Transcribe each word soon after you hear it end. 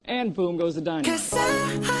And boom goes the dynamite. 'Cause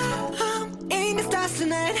I'm in the stars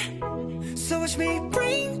tonight. So watch me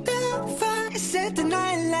bring the fire, set the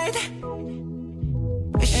night light.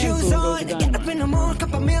 Shoes on, get up in the morning,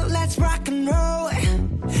 cup of milk, let's rock and roll.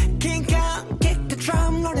 Kink out, kick the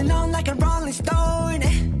drum, rolling on like a rolling stone.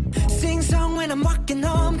 Sing song when I'm walking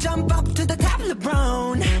home, jump up to the top of the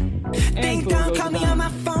brown. Ding dong, call me on my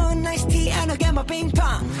phone, nice tea, and I'll get my ping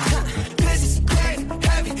pong. This is great,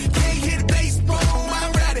 heavy, can't hear the bass, boom,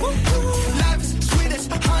 I'm ready. Life is sweet as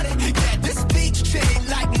honey, yeah, this beach chain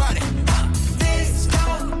like money. This go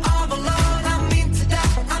all alone, I'm into that,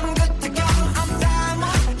 I'm good to go, I'm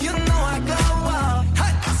diamond, you know I go.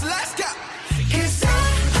 Hey, so let's go. 'Cause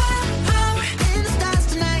I'm in the stars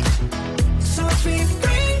tonight, so watch me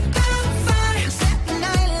bring the fire, set the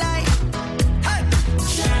night light. Hey,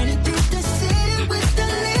 shining through the city with a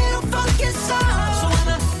little funky soul. So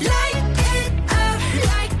I'ma light it up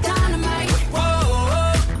like dynamite.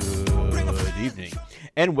 Whoa. Good evening,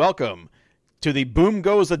 and welcome to the Boom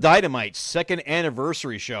Goes the Dynamite second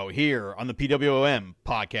anniversary show here on the PWOM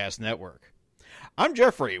Podcast Network. I'm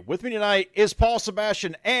Jeffrey. With me tonight is Paul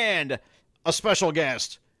Sebastian and a special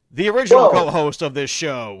guest, the original co-host of this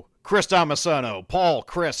show, Chris Damasano. Paul,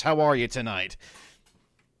 Chris, how are you tonight?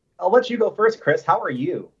 I'll let you go first, Chris. How are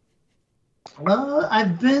you?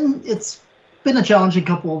 It's been a challenging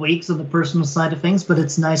couple of weeks on the personal side of things, but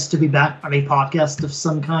it's nice to be back on a podcast of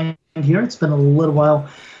some kind here. It's been a little while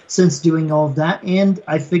since doing all of that, and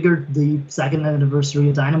I figured the second anniversary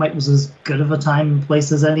of Dynamite was as good of a time and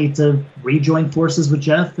place as any to rejoin forces with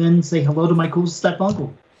Jeff and say hello to my cool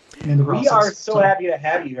step-uncle. We are so happy to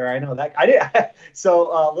have you here. I know that. I did.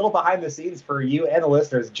 So a little behind the scenes for you and the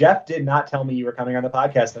listeners. Jeff did not tell me you were coming on the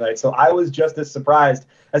podcast tonight, so I was just as surprised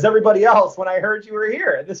as everybody else when I heard you were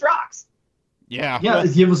here. This rocks. Yeah.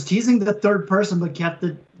 He was teasing the third person, but kept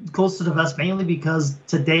it close to the vest mainly because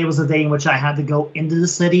today was a day in which I had to go into the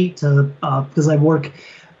city to because I work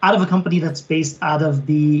out of a company that's based out of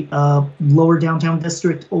the lower downtown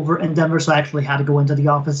district over in Denver. So I actually had to go into the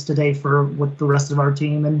office today with the rest of our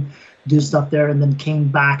team and do stuff there, and then came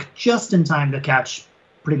back just in time to catch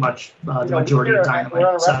pretty much the majority of Dynamite. We're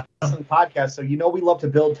on a wrestling podcast, so we love to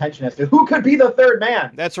build tension as to who could be the third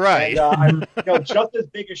man. That's right. And, just as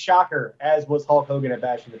big a shocker as was Hulk Hogan at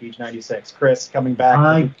Bash in the Beach 96. Chris coming back.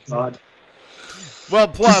 My God. Well,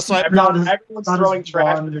 plus, everyone's throwing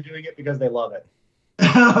trash, but they're doing it because they love it.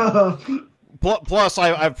 Plus,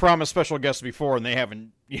 I've promised special guests before, and they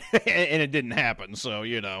haven't, and it didn't happen. So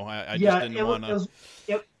I just didn't want to.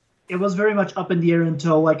 It was very much up in the air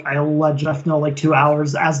until I let Jeff know 2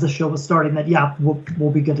 hours as the show was starting that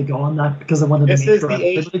we'll be good to go on that because I wanted to make sure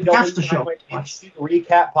to catch the show.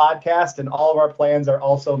 Recap podcast, and all of our plans are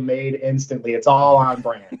also made instantly. It's all on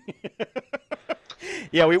brand.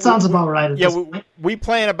 Yeah, sounds about right. We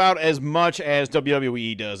plan about as much as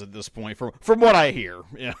WWE does at this point, from what I hear.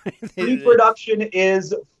 Yeah. Pre-production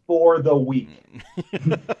is for the week.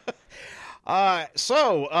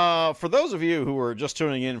 So for those of you who are just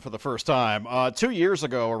tuning in for the first time, 2 years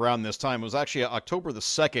ago around this time, it was actually October the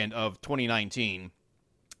 2nd of 2019.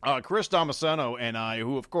 Chris Damasano and I,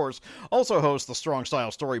 who of course also host the Strong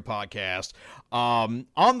Style Story podcast,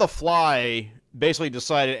 on the fly basically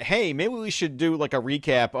decided, hey, maybe we should do a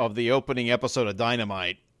recap of the opening episode of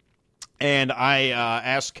Dynamite. And I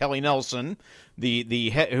asked Kelly Nelson, the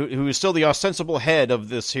head, who is still the ostensible head of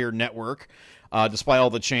this here network, despite all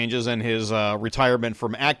the changes and his retirement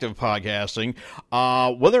from active podcasting,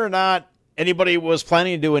 whether or not anybody was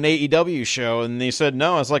planning to do an AEW show, and they said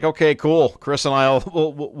no. I was like, okay, cool. Chris and I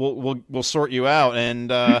we'll sort you out, and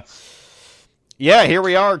here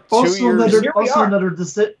we are. 2 years. Also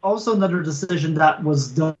another decision that was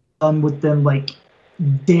done within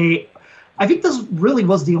day. I think this really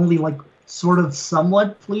was the only sort of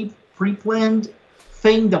somewhat pre-planned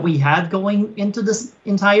thing that we had going into this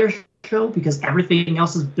entire show, because everything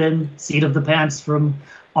else has been seat of the pants from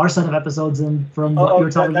our set of episodes, and from what you're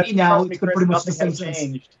telling me now, it's been pretty much the same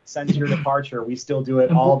changed since your departure. We still do it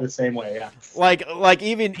all the same way. Yeah. Like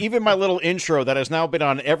even my little intro that has now been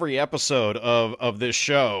on every episode of this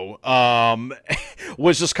show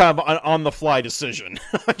was just kind of an on the fly decision.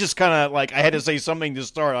 I just kind of I had to say something to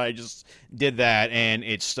start. I just did that and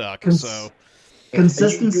it stuck. So.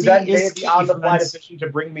 Consistency is the on-the-fly decision to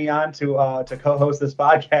bring me on to co-host this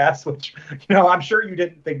podcast, which I'm sure you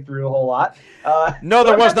didn't think through a whole lot. No,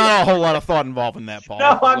 there was not a whole lot of thought involved in that, Paul.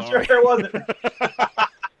 No, I'm sure there wasn't.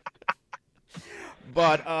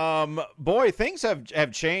 But boy, things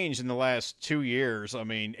have changed in the last 2 years. I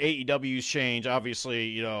mean, AEW's changed.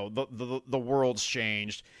 Obviously, the world's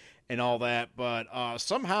changed, and all that. But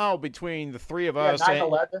somehow between the three of Yeah, us,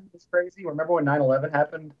 9/11 was crazy. Remember when 9/11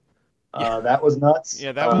 happened? That was nuts.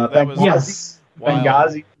 Yeah, that was yes. wild.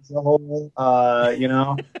 Benghazi was a whole,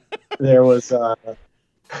 there was.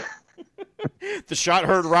 The shot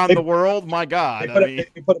heard around the world. My God, They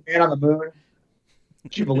put a man on the moon.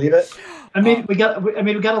 Did you believe it? I mean, we got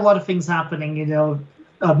a lot of things happening.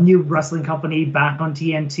 A new wrestling company back on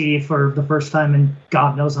TNT for the first time in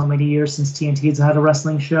God knows how many years since TNT has had a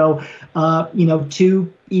wrestling show.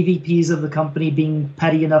 Two EVPs of the company being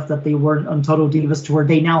petty enough that they weren't on Total Divas Tour.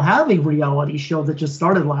 They now have a reality show that just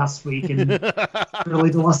started last week, and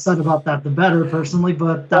really the less said about that, the better, personally.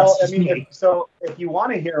 But that's me. If you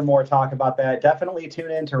want to hear more talk about that, definitely tune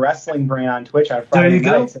in to Wrestling Brain on Twitch on Friday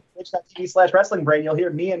nights at twitch.tv/Wrestling Brain. You'll hear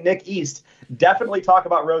me and Nick East definitely talk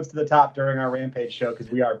about Roads to the Top during our Rampage show because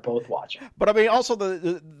we are both watching. But I mean, also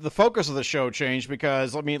the focus of the show changed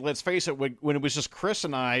because I mean, let's face it, when it was just Chris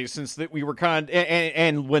and I, since that we were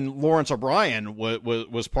and when Lawrence O'Brien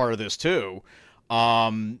was part of this too.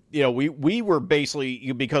 We were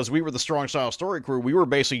basically, because we were the Strong Style Story crew, we were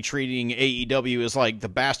basically treating AEW as like the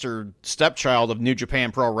bastard stepchild of New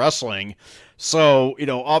Japan Pro Wrestling. So,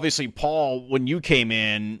 obviously, Paul, when you came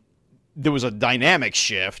in, there was a dynamic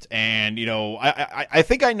shift. And, I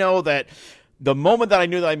think I know that the moment that I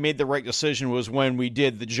knew that I made the right decision was when we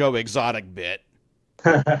did the Joe Exotic bit.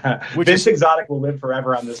 Vince Exotic will live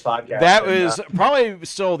forever on this podcast. That was probably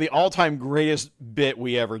still the all-time greatest bit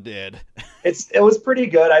we ever did. It was pretty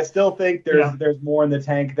good. I still think there's more in the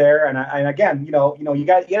tank there. And again, you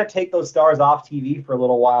got to take those stars off TV for a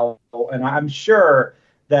little while. And I'm sure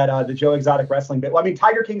that the Joe Exotic wrestling bit. Well, I mean,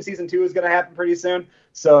 Tiger King season 2 is going to happen pretty soon.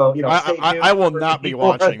 So stay tuned. I will not be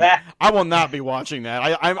watching that. I will not be watching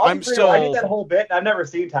that. I'm still. I did that whole bit. I've never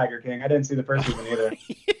seen Tiger King. I didn't see the first season either.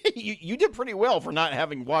 You did pretty well for not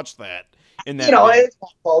having watched that. In that, it's pop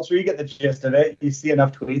culture. You get the gist of it. You see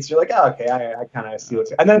enough tweets, you're like, oh, okay, I kind of see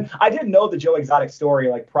what's. And then I didn't know the Joe Exotic story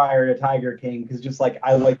like prior to Tiger King because just like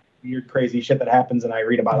I like weird, crazy shit that happens and I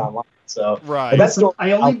read about online. So right, but that's still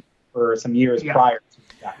for some years prior to the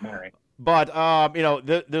documentary. But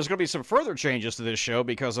there's going to be some further changes to this show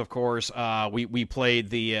because, of course, we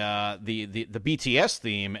played the BTS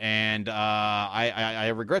theme, and I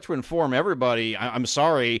regret to inform everybody. I'm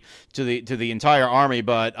sorry to the entire army,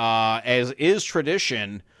 but as is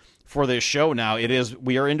tradition for this show now,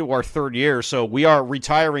 we are into our third year, so we are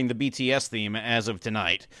retiring the BTS theme as of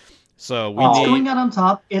tonight. So it's going out on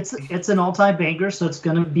top. It's an all-time banger, so it's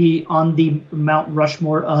going to be on the Mount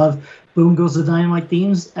Rushmore of Boom Goes the Dynamite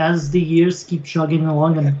themes as the years keep chugging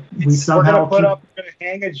along, and we're going to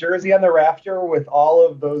hang a jersey on the rafter with all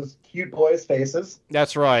of those cute boys' faces.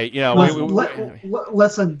 That's right.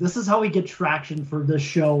 Listen, this is how we get traction for this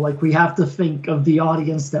show. Like, we have to think of the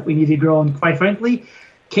audience that we need to grow, and quite frankly,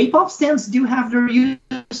 K-pop stands do have their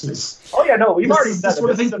uses. Oh yeah, no, we've already said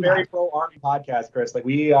this is a very pro-Army podcast, Chris. Like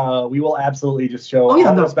we will absolutely just show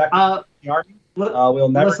respect to the Army. We'll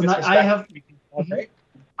never disrespect.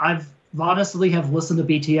 I've honestly have listened to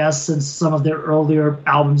BTS since some of their earlier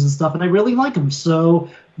albums and stuff, and I really like them. So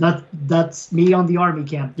that's me on the Army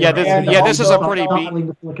camp. Yeah, this is a pretty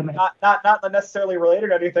not necessarily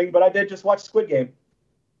related to anything, but I did just watch Squid Game.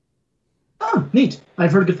 Oh, neat!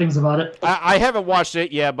 I've heard good things about it. I haven't watched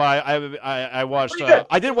it yet, but I watched.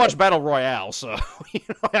 I did watch Battle Royale, so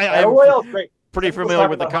Battle Royale is great. Pretty familiar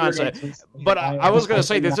with the concept. But I was going to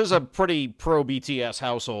say this is a pretty pro BTS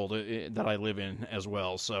household that I live in as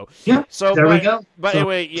well. So yeah. So there we go. But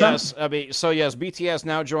anyway, yes. I mean, BTS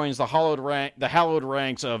now joins the hallowed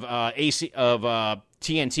ranks of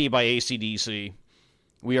TNT by AC/DC.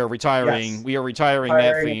 We are retiring. Yes. We are retiring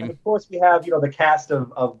that theme. And of course, we have the cast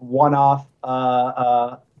of one-off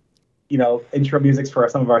intro musics for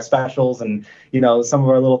some of our specials and some of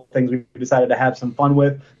our little things we decided to have some fun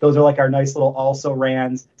with. Those are like our nice little also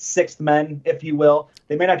rans, sixth men, if you will.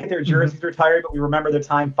 They may not get their jerseys retired, but we remember their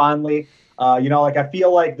time fondly. I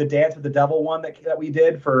feel like the Dance with the Devil one that we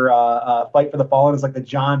did for Fight for the Fallen is like the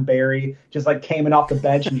John Barry just like came in off the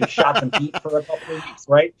bench and just shot some heat for a couple of weeks,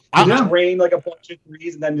 right? Just rained like a bunch of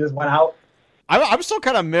threes and then just went out. I'm still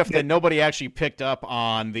kind of miffed that nobody actually picked up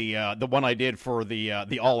on the one I did for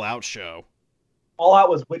the All Out show. All Out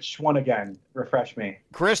was which one again? Refresh me.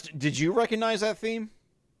 Chris, did you recognize that theme?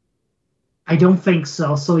 I don't think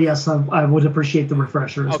so. So yes, I would appreciate the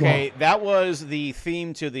refresher as well. Okay, that was the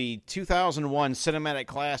theme to the 2001 cinematic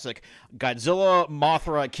classic Godzilla,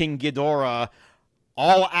 Mothra, King Ghidorah,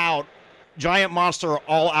 All Out, Giant Monster,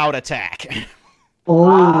 All Out Attack.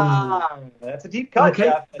 That's a deep cut, okay,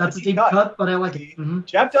 Jeff. that's a deep cut, but I like it. Mm-hmm.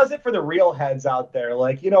 Jeff does it for the real heads out there.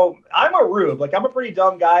 Like, you know, I'm a rube. Like, I'm a pretty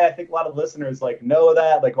dumb guy. I think a lot of listeners like know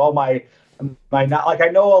that. Like, all my not like I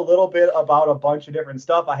know a little bit about a bunch of different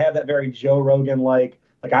stuff. I have that very Joe Rogan like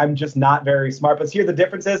I'm just not very smart. But here the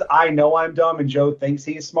difference is I know I'm dumb and Joe thinks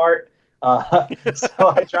he's smart. So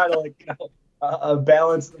I try to like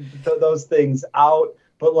balance those things out.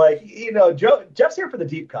 But like, you know, Jeff's here for the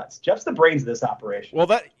deep cuts. Jeff's the brains of this operation. Well,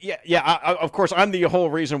 of course, I'm the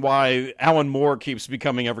whole reason why Alan Moore keeps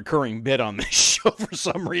becoming a recurring bit on this show for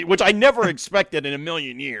some reason, which I never expected in a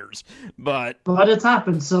million years. But it's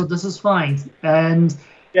happened, so this is fine. And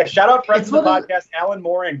yeah, shout out friends of the podcast, Alan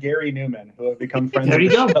Moore and Gary Newman, who have become friends. There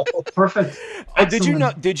you go. Perfect. Did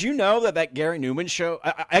you know that Gary Newman show?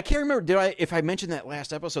 I can't remember. If I mentioned that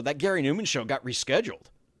last episode, that Gary Newman show got rescheduled.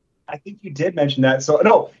 I think you did mention that. So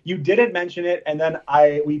no, you didn't mention it, and then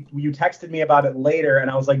you texted me about it later, and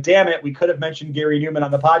I was like, "Damn it, we could have mentioned Gary Newman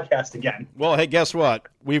on the podcast again." Well, hey, guess what?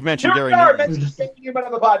 We've mentioned Gary Newman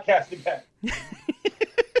on the podcast again.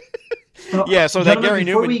 So that Gary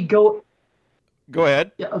Newman. Go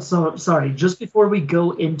ahead. Yeah. So sorry. Just before we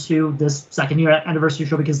go into this second year anniversary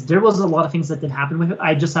show, because there was a lot of things that did happen with it,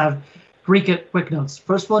 I just have three quick notes.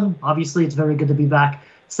 First one, obviously, it's very good to be back.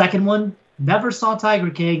 Second one. Never saw Tiger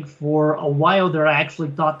King for a while there. I actually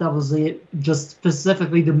thought that was it. Just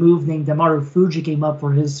specifically the move named Marufuji came up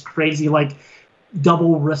for his crazy, like,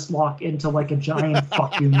 double wrist lock into, like, a giant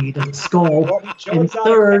fuck you knee to the skull. Well, and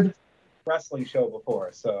third... wrestling show before,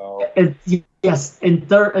 so... Yes, and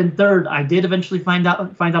third, I did eventually find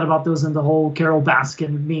out about those and the whole Carol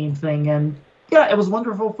Baskin meme thing. And, yeah, it was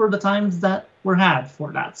wonderful for the times that were had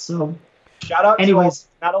for that. So, shout out to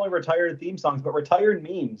not only retired theme songs, but retired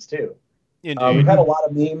memes, too. We've had a lot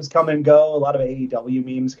of memes come and go, a lot of AEW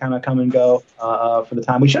memes kind of come and go for the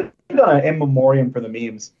time. We should have done an in memoriam for the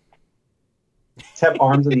memes. Just have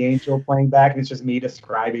Arms of the Angel playing back, and it's just me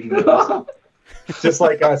describing the just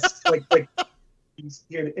like us, like you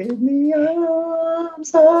hear in the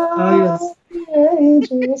arms of the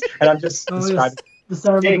angels, and I'm just describing the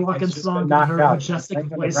Sarah Walking song in her majestic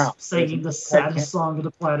voice, singing the saddest song of the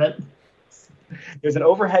planet. There's an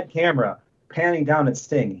overhead camera panning down at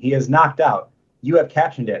Sting. He is knocked out. You have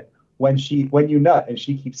captioned it when you nut and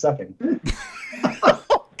she keeps sucking.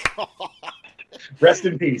 Oh, God. Rest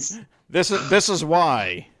in peace. This is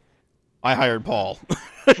why I hired Paul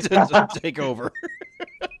to take over.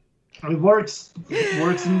 It works. It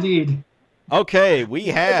works indeed. Okay, we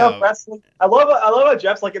have wrestling. I love how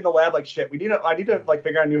Jeff's like in the lab, like shit. I need to like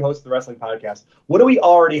figure out a new host of the wrestling podcast. What do we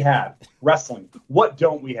already have? Wrestling. What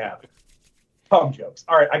don't we have? Tongue jokes.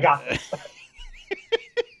 All right, I got this.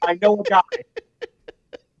 I know a guy.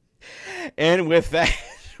 And with that,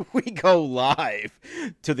 we go live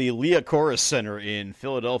to the Liacouras Center in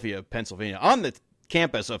Philadelphia, Pennsylvania, on the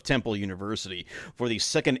campus of Temple University for the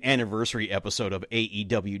second anniversary episode of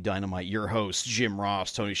AEW Dynamite. Your hosts, Jim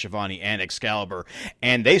Ross, Tony Schiavone, and Excalibur.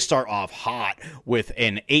 And they start off hot with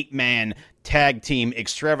an 8-man tag team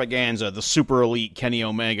extravaganza, the Super Elite Kenny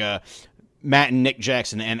Omega, Matt and Nick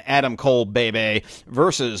Jackson, and Adam Cole, baby,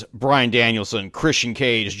 versus Bryan Danielson, Christian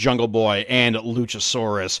Cage, Jungle Boy, and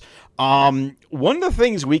Luchasaurus. One of the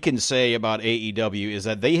things we can say about AEW is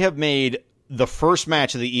that they have made the first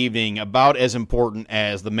match of the evening about as important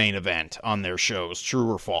as the main event on their shows.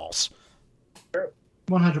 True or false?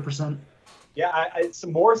 100%. Yeah, it's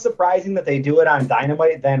more surprising that they do it on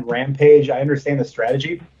Dynamite than Rampage. I understand the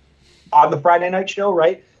strategy on the Friday night show,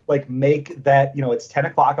 right? Like, make that, it's 10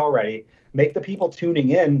 o'clock already. Make the people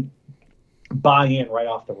tuning in buy in right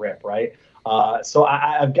off the rip, right? So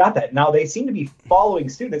I've got that. Now, they seem to be following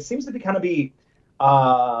suit. It seems to be kind of be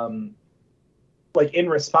like in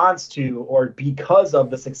response to or because of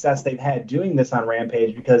the success they've had doing this on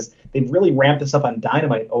Rampage, because they've really ramped this up on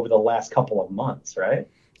Dynamite over the last couple of months, right?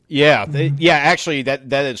 Yeah, actually, that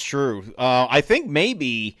is true. I think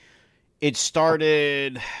maybe it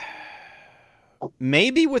started...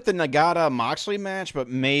 Maybe with the Nagata Moxley match, but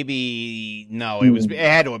maybe no. It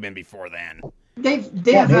had to have been before then. They've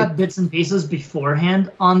had bits and pieces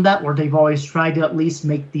beforehand on that, where they've always tried to at least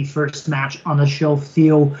make the first match on a show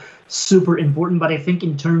feel super important. But I think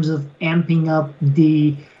in terms of amping up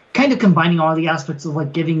the kind of combining all the aspects of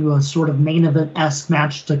like giving you a sort of main event-esque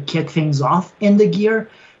match to kick things off in the gear,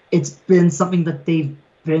 it's been something that they've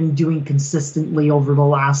been doing consistently over the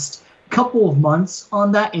last couple of months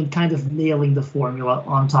on that, and kind of nailing the formula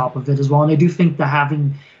on top of it as well. And I do think that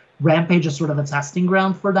having Rampage as sort of a testing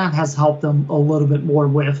ground for that has helped them a little bit more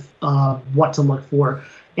with what to look for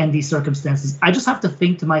in these circumstances. I just have to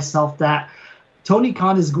think to myself that Tony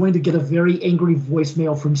Khan is going to get a very angry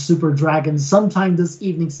voicemail from Super Dragon sometime this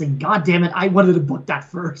evening saying, God damn it, I wanted to book that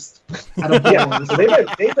first. Yeah, so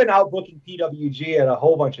they've been out booking PWG at a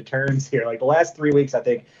whole bunch of turns here. Like the last 3 weeks, I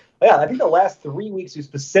think the last 3 weeks you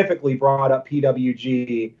specifically brought up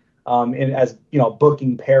PWG as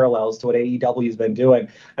booking parallels to what AEW has been doing.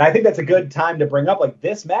 And I think that's a good time to bring up like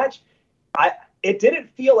this match. It didn't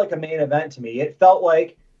feel like a main event to me. It felt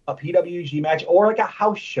like a PWG match or like a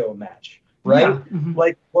house show match. Right? Yeah. Mm-hmm.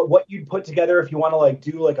 Like what you'd put together if you want to like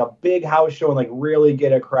do like a big house show and like really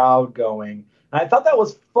get a crowd going. And I thought that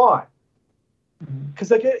was fun. Because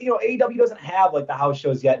like AEW doesn't have like the house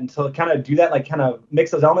shows yet until kind of do that, like kind of mix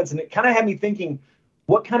those elements. And it kind of had me thinking,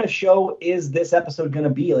 what kind of show is this episode going to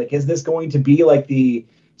be? Like, is this going to be like the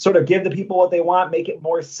sort of give the people what they want, make it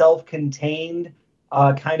more self-contained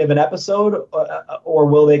kind of an episode, or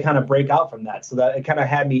will they kind of break out from that? So that it kind of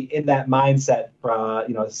had me in that mindset,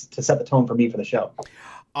 to set the tone for me for the show.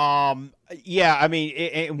 Yeah, I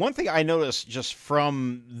mean, one thing I noticed just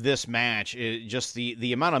from this match is just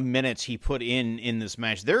the amount of minutes he put in this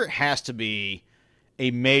match. There has to be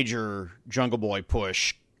a major Jungle Boy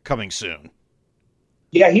push coming soon.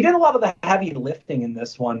 Yeah, he did a lot of the heavy lifting in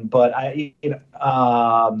this one, but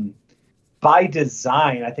by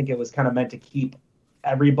design, I think it was kind of meant to keep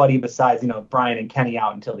everybody besides, Brian and Kenny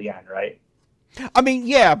out until the end, right? I mean,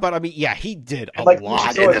 yeah, but he did a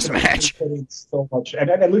lot in this match. So much, and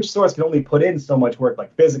Luchasaurus can only put in so much work,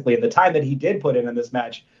 like physically, and the time that he did put in this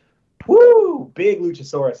match, woo, big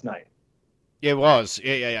Luchasaurus night. It was,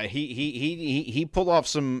 yeah. He pulled off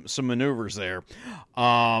some maneuvers there.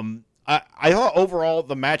 I thought overall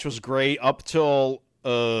the match was great up till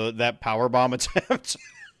that powerbomb attempt.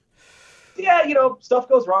 Yeah, stuff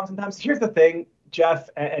goes wrong sometimes. Here's the thing, Jeff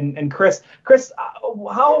and Chris. Chris,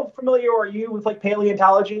 how familiar are you with like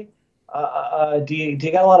paleontology? Do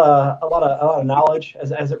you got a lot of knowledge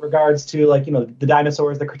as it regards to like the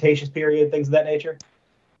dinosaurs, the Cretaceous period, things of that nature?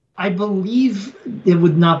 I believe it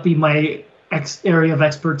would not be my area of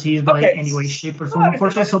expertise by any way, shape, or form,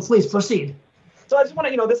 unfortunately. So please proceed. So I just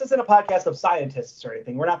want to, this isn't a podcast of scientists or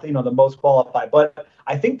anything. We're not the most qualified, but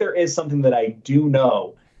I think there is something that I do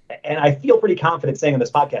know, and I feel pretty confident saying on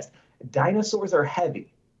this podcast. Dinosaurs are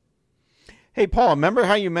heavy. Hey, Paul, remember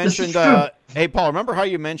how you mentioned? Hey, Paul, remember how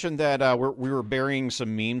you mentioned that we were burying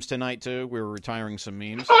some memes tonight too? We were retiring some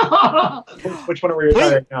memes. Which one are we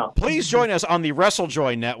retiring now? Please join us on the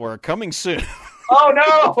WrestleJoy Network coming soon. Oh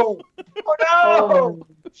no! Oh no! Oh,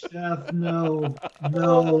 Jeff, no.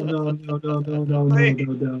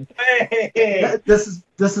 Hey.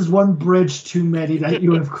 This is one bridge too many that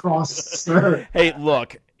you have crossed, sir. Hey,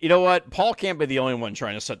 look. You know what? Paul can't be the only one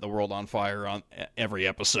trying to set the world on fire on every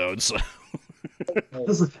episode. So.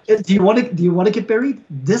 Do you want to get buried?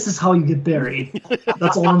 This is how you get buried.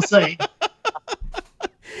 That's all I'm saying.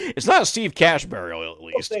 It's not a Steve Cash burial, at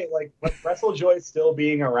least. Say, like WrestleJoy still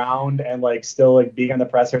being around and like still like being on the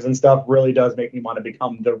pressers and stuff really does make me want to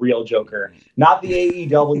become the real Joker, not the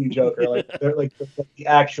AEW Joker, like the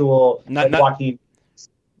actual Joaquin.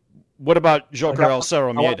 What about Joker El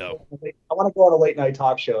Cerro Miedo? I want to go on a late night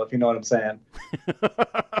talk show, if you know what I'm saying.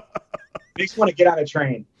 Makes me want to get on a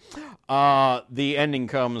train. The ending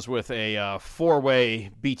comes with a four-way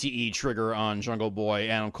BTE trigger on Jungle Boy.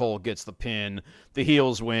 Adam Cole gets the pin. The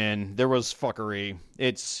heels win. There was fuckery.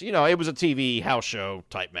 It's, it was a TV house show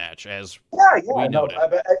type match, as we noted.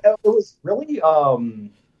 It was really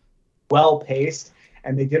well-paced,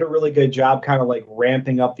 and they did a really good job kind of like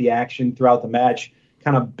ramping up the action throughout the match,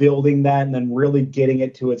 kind of building that and then really getting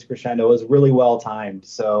it to its crescendo. It was really well timed.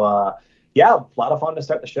 So, yeah, a lot of fun to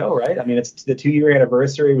start the show, right? I mean, it's the 2-year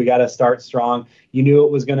anniversary. We got to start strong. You knew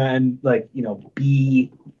it was going to end, to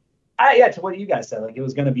what you guys said. Like, it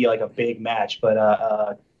was going to be like a big match,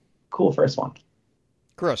 but cool first one.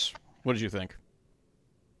 Chris, what did you think?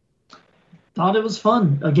 Thought it was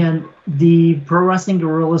fun. Again, the Pro Wrestling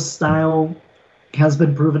Guerrilla style has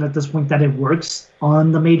been proven at this point that it works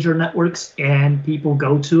on the major networks and people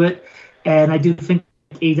go to it. And I do think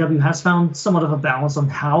AEW has found somewhat of a balance on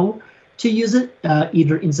how to use it,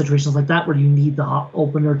 either in situations like that where you need the hot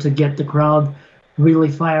opener to get the crowd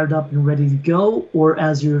really fired up and ready to go, or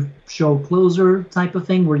as your show closer type of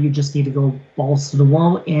thing where you just need to go balls to the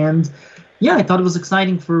wall. And yeah, I thought it was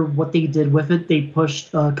exciting for what they did with it. They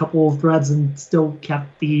pushed a couple of threads and still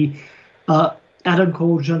kept the Adam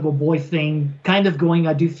Cole Jungle Boy thing kind of going.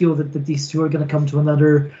 I do feel that these two are going to come to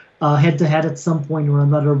another head-to-head at some point or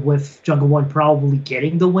another, with Jungle Boy probably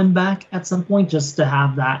getting the win back at some point, just to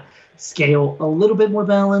have that scale a little bit more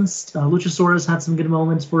balanced. Luchasaurus had some good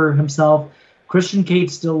moments for himself. Christian Cage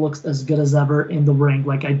still looks as good as ever in the ring.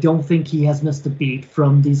 Like, I don't think he has missed a beat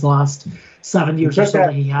from these last 7 years or so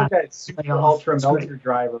that he had. That super ultra melter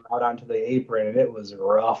driver out onto the apron, and it was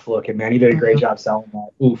rough looking, man. He did a great job selling that.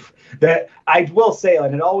 Oof. That I will say,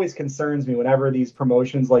 and it always concerns me whenever these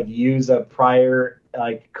promotions like use a prior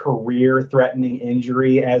like career threatening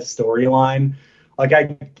injury as storyline. Like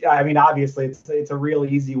I mean, obviously it's a real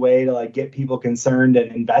easy way to like get people concerned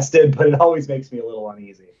and invested, but it always makes me a little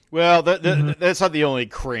uneasy. Well, that's not the only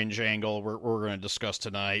cringe angle we're going to discuss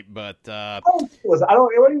tonight, but I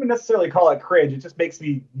wouldn't even necessarily call it cringe. It just makes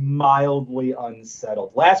me mildly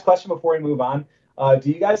unsettled. Last question before we move on: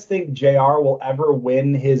 do you guys think JR will ever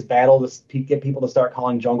win his battle to get people to start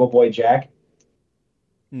calling Jungle Boy Jack?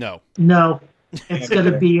 No. It's going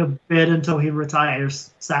to be a bit until he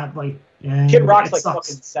retires, sadly. And Kid Rock's like fucking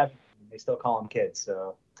 70. They still call him Kid,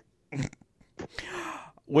 so.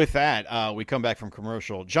 With that, we come back from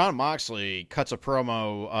commercial. Jon Moxley cuts a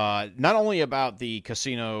promo not only about the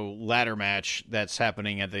casino ladder match that's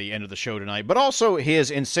happening at the end of the show tonight, but also his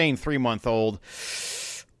insane 3-month-old.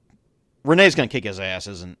 Renee's going to kick his ass,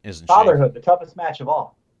 isn't she? Fatherhood, the toughest match of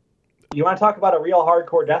all. You want to talk about a real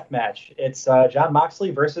hardcore death match? It's Jon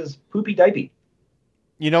Moxley versus Poopy Dipey.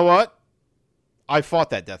 You know what? I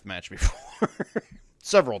fought that death match before.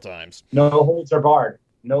 Several times. No holds are barred.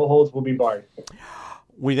 No holds will be barred.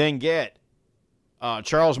 We then get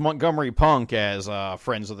Charles Montgomery Punk, as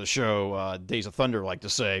friends of the show, Days of Thunder like to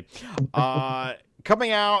say,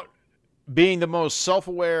 coming out being the most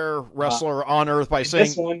self-aware wrestler on earth by saying...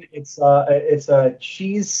 This one, it's a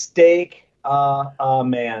cheesesteak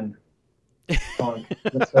man. Punk.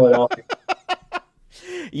 That's Philadelphia.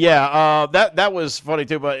 Yeah, that was funny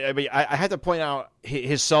too. But I mean, I had to point out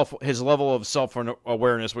his level of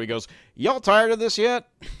self-awareness where he goes, "Y'all tired of this yet?"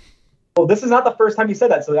 Well, this is not the first time you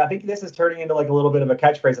said that, so I think this is turning into like a little bit of a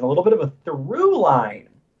catchphrase and a little bit of a through line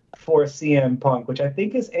for CM Punk, which I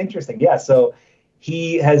think is interesting. Yeah, so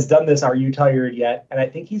he has done this "Are you tired yet?" and I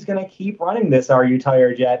think he's going to keep running this "Are you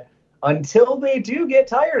tired yet?" until they do get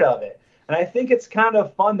tired of it. And I think it's kind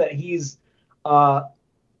of fun that he's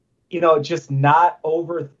just not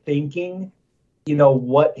overthinking,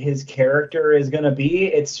 what his character is going to be.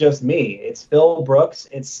 It's just me. It's Phil Brooks.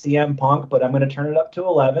 It's CM Punk, but I'm going to turn it up to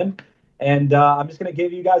 11. And I'm just going to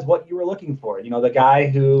give you guys what you were looking for. The guy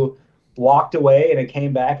who walked away and it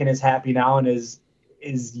came back and is happy now and is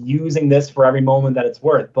using this for every moment that it's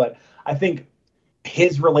worth. But I think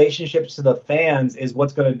his relationships to the fans is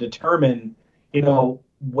what's going to determine,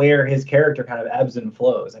 where his character kind of ebbs and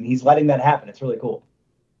flows. And he's letting that happen. It's really cool.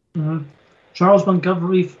 Mm-hmm. Charles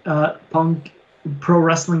Montgomery Punk, pro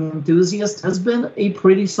wrestling enthusiast, has been a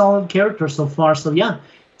pretty solid character so far. So yeah,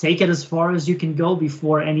 take it as far as you can go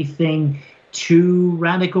before anything too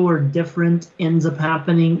radical or different ends up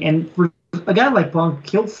happening. And for a guy like Punk,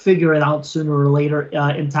 he'll figure it out sooner or later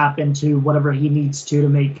and tap into whatever he needs to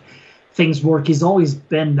make things work. He's always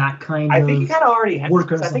been that kind of. I think he kind of already has.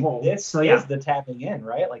 Worker I think this is the tapping in,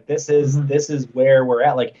 right? Like this is where we're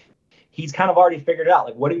at. Like. He's kind of already figured it out.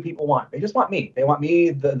 Like, what do people want? They just want me. They want me,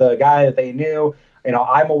 the guy that they knew.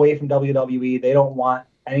 I'm away from WWE. They don't want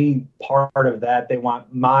any part of that. They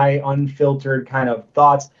want my unfiltered kind of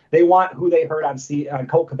thoughts. They want who they heard on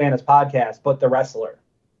Colt Cabana's podcast, but the wrestler.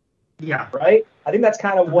 Yeah. Right? I think that's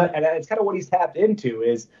kind of what, and it's kind of what he's tapped into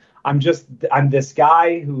is I'm this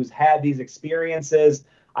guy who's had these experiences.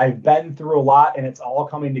 I've been through a lot and it's all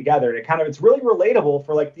coming together. And it's really relatable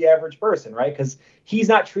for like the average person, right? Because he's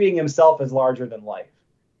not treating himself as larger than life,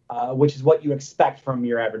 which is what you expect from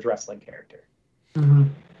your average wrestling character. Mm-hmm.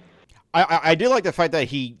 I do like the fact that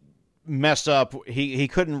he messed up. He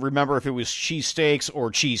couldn't remember if it was cheesesteaks or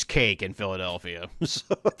cheesecake in Philadelphia.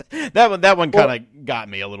 So that one kind of got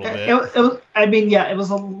me a little bit. It was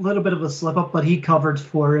a little bit of a slip up, but he covered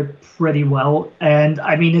for it pretty well. And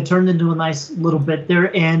it turned into a nice little bit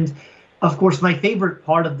there. And of course, my favorite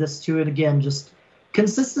part of this too, and again, just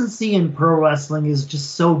consistency in pro wrestling is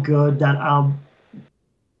just so good that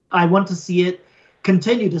I want to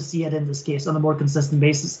continue to see it in this case on a more consistent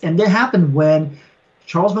basis. And it happened when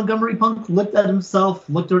Charles Montgomery Punk looked at himself,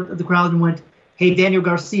 looked at the crowd, and went, "Hey, Daniel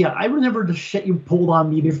Garcia, I remember the shit you pulled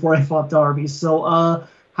on me before I fought Darby. So,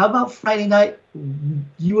 how about Friday night,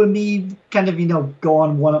 you and me kind of, go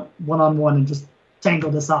on one-on-one and just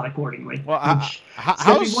tangle this out accordingly." Well, it's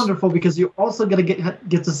going to be wonderful because you're also going to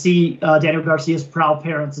get to see Daniel Garcia's proud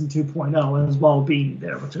parents in 2.0 as well being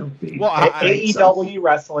there, which will be AEW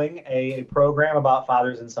Wrestling, a program about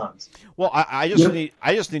fathers and sons. Well, I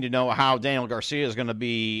just need to know how Daniel Garcia is going to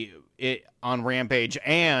be on Rampage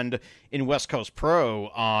and in West Coast Pro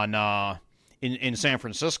on in San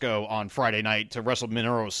Francisco on Friday night to wrestle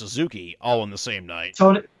Minoru Suzuki all in the same night.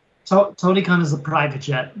 Tony Khan is a private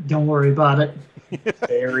jet. Don't worry about it.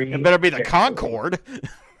 Very. It better be the Concorde.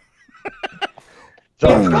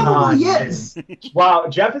 It probably is. Wow,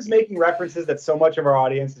 Jeff is making references that so much of our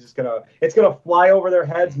audience is just gonna fly over their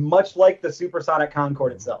heads, much like the supersonic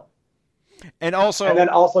Concorde itself. And then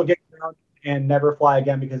also get around and never fly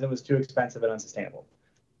again because it was too expensive and unsustainable.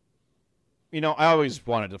 I always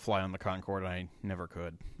wanted to fly on the Concorde, and I never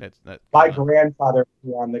could. My grandfather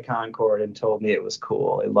flew on the Concorde and told me it was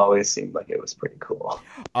cool. It always seemed like it was pretty cool.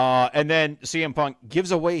 And then CM Punk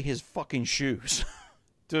gives away his fucking shoes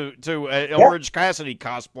to an Orange Cassidy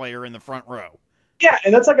cosplayer in the front row. Yeah,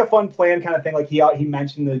 and that's like a fun plan kind of thing. Like he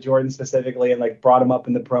mentioned the Jordan specifically and like brought him up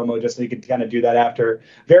in the promo just so he could kind of do that after.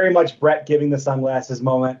 Very much Brett giving the sunglasses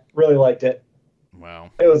moment. Really liked it.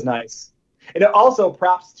 Wow. It was nice. And it also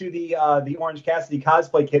props to the Orange Cassidy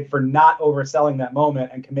cosplay kid for not overselling that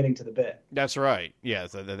moment and committing to the bit. That's right. Yeah,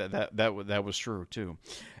 that was true too.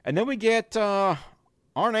 And then we get Arn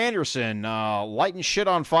Anderson lighting shit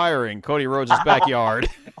on fire in Cody Rhodes' backyard.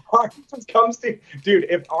 Dude,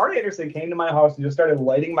 if Arn Anderson came to my house and just started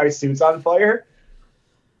lighting my suits on fire,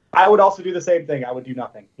 I would also do the same thing. I would do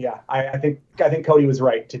nothing. Yeah, I think Cody was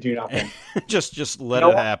right to do nothing. just let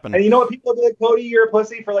it happen. And you know what? People be like, Cody, you're a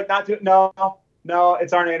pussy for like not doing. No,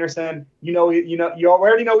 it's Arn Anderson. You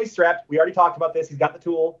already know he's strapped. We already talked about this. He's got the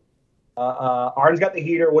tool. Arn's got the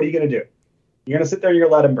heater. What are you gonna do? You're gonna sit there and you're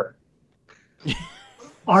gonna let him burn.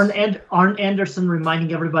 Arn Anderson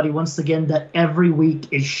reminding everybody once again that every week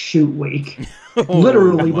is shoot week.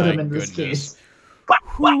 Literally with him in this case.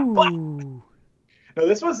 No,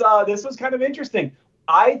 this was kind of interesting.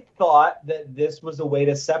 I thought that this was a way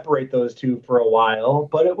to separate those two for a while,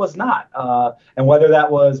 but it was not. And whether that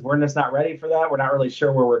was we're just not ready for that, we're not really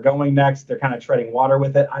sure where we're going next. They're kind of treading water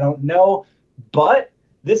with it. I don't know, but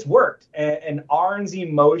this worked. And Arn's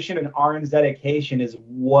emotion and Arn's dedication is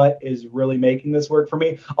what is really making this work for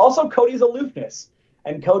me. Also, Cody's aloofness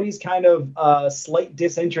and Cody's kind of slight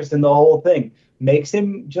disinterest in the whole thing makes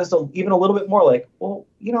him just even a little bit more like, well,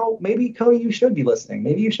 maybe Cody, you should be listening.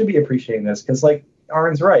 Maybe you should be appreciating this because like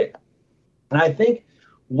Arn's right. And I think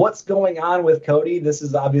what's going on with Cody, this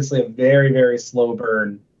is obviously a very, very slow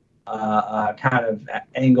burn kind of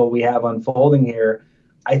angle we have unfolding here.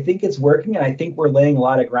 I think it's working, and I think we're laying a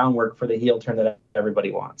lot of groundwork for the heel turn that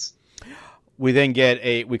everybody wants. We then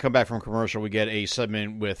we come back from commercial, we get a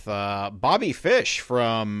segment with Bobby Fish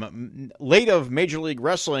from late of Major League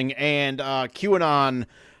Wrestling and QAnon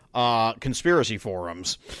conspiracy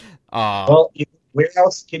forums. Well, where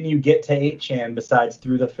else can you get to 8chan besides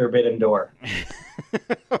through the forbidden door?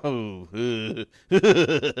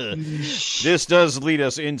 This does lead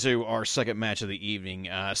us into our second match of the evening.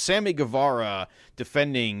 Sammy Guevara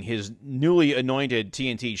defending his newly anointed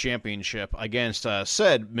TNT championship against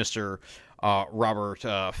said Mr.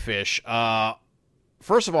 Robert Fish.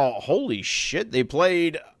 First of all, holy shit, they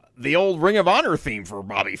played the old Ring of Honor theme for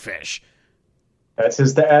Bobby Fish. That's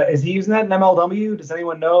is he using that in MLW? Does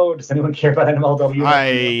anyone know? Does anyone care about MLW?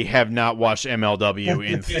 I have not watched MLW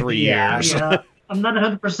in 3 years. Yeah. I'm not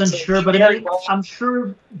 100% sure, but I'm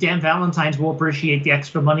sure Dan Valentine's will appreciate the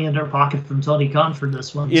extra money in their pocket from Tony Khan for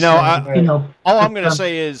this one. All I'm going to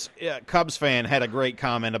say is Cubs fan had a great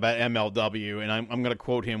comment about MLW, and I'm going to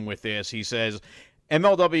quote him with this. He says,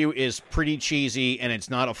 MLW is pretty cheesy, and it's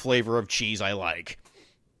not a flavor of cheese I like.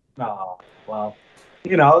 Oh, well,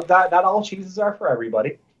 that all cheeses are for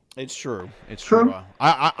everybody. It's true. It's true.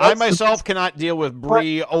 I myself cannot deal with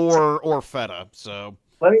brie or feta, so...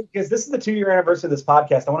 Because this is the 2-year anniversary of this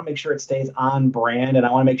podcast, I want to make sure it stays on brand, and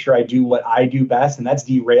I want to make sure I do what I do best, and that's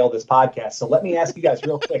derail this podcast. So let me ask you guys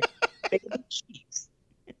real quick. Favorite cheese?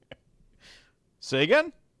 Say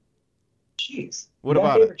again? Cheese. What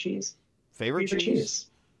about favorite it? Cheese? Favorite cheese?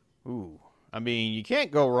 Ooh. I mean, you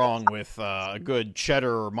can't go wrong with a good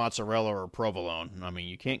cheddar or mozzarella or provolone. I mean,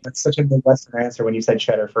 you can't... That's such a Midwestern answer when you said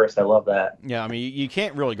cheddar first. I love that. Yeah, I mean, you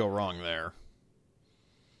can't really go wrong there.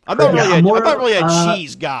 I'm not really a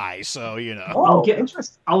cheese guy, so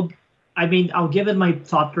interesting. I'll give it my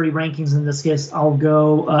top 3 rankings in this case. I'll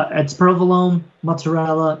go it's provolone,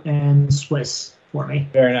 mozzarella, and Swiss for me.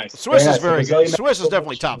 Very nice. Swiss is very good. Swiss is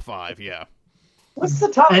definitely top 5. Yeah. What's the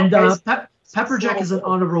top? And pepper jack is an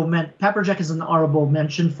honorable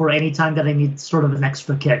mention for any time that I need sort of an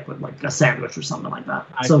extra kick with like a sandwich or something like that.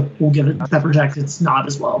 So we'll give it pepper jack. It's not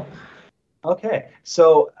as well. Okay,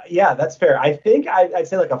 so yeah, that's fair. I think I'd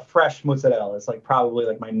say like a fresh mozzarella is like probably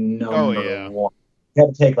like my number one. You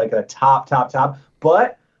have to take like a top,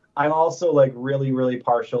 but I'm also like really, really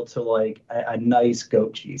partial to like a nice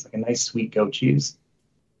goat cheese, like a nice sweet goat cheese.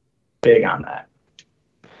 Big on that.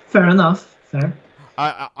 Fair enough. Fair.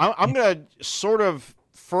 I'm gonna sort of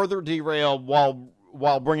further derail while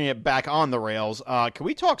while bringing it back on the rails, can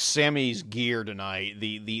we talk Sammy's gear tonight?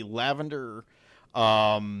 The lavender,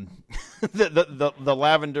 the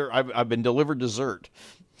lavender. I've been delivered dessert.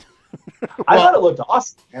 I thought it looked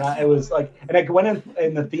awesome, and it was like, and it went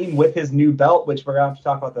in the theme with his new belt, which we're gonna have to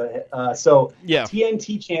talk about.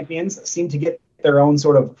 TNT champions seem to get their own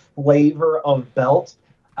sort of flavor of belt.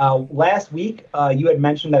 Last week, you had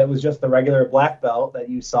mentioned that it was just the regular black belt that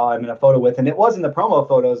you saw him in a photo with, and it was in the promo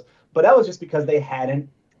photos, but that was just because they hadn't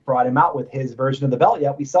brought him out with his version of the belt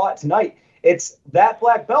yet. We saw it tonight. It's that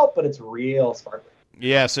black belt, but it's real sparkly.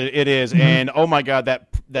 Yes, it is, and oh my God, that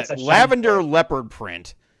lavender leopard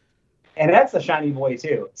print. And that's a shiny boy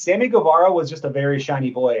too. Sammy Guevara was just a very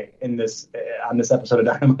shiny boy in this on this episode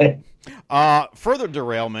of Dynamite. Further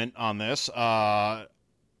derailment on this. I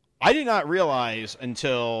did not realize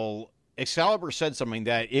until Excalibur said something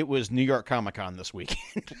that it was New York Comic Con this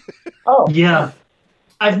weekend. Oh yeah,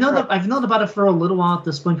 I've known about it for a little while at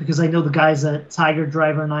this point because I know the guys at Tiger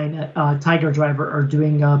Driver are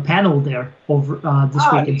doing a panel there over this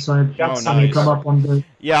weekend. So I've seen it come up on the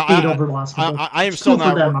feed over the last week. I am still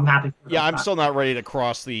not. I'm happy. I'm still not ready to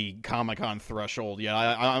cross the Comic Con threshold. Yeah,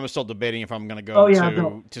 I'm still debating if I'm going to go to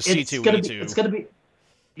C2E2. It's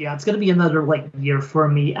going to be another year for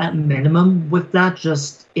me at minimum with that.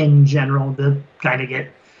 Just in general, to kind of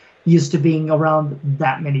get used to being around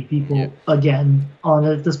that many people again on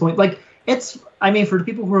it at this point. For the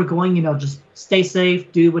people who are going, just stay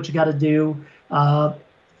safe, do what you got to do,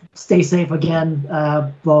 stay safe again.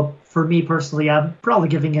 But for me personally, I'm probably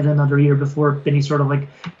giving it another year before any sort of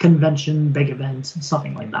convention, big event,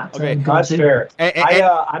 something like that. Okay, that's fair.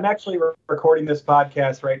 I'm actually recording this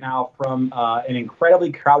podcast right now from an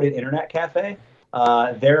incredibly crowded internet cafe.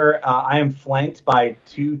 I am flanked by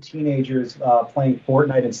two teenagers playing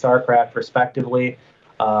Fortnite and StarCraft, respectively.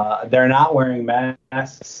 They're not wearing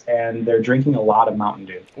masks, and they're drinking a lot of Mountain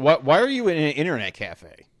Dew. Why are you in an internet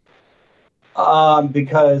cafe?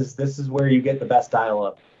 Because this is where you get the best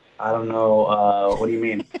dial-up. I don't know. What do you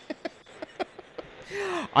mean?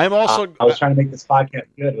 I was trying to make this podcast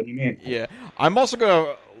good. What do you mean? Yeah. I'm also going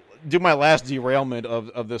to do my last derailment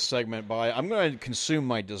of this segment by I'm going to consume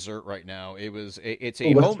my dessert right now. What's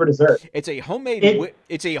for dessert? It's a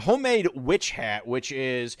homemade witch hat, which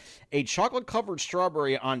is a chocolate covered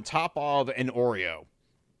strawberry on top of an Oreo.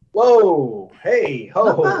 Whoa! Hey,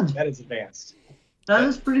 ho! That is advanced. That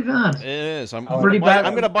is pretty bad. It is. I'm pretty bad.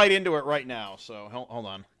 I'm going to bite into it right now. So hold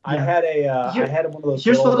on. I had one of those.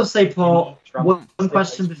 Here's what I'll say, Paul. One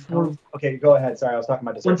question before. Okay, go ahead. Sorry, I was talking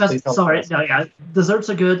about desserts. Desserts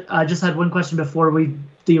are good. I just had one question before we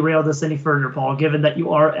derail this any further, Paul. Given that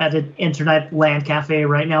you are at an internet land cafe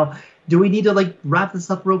right now, do we need to wrap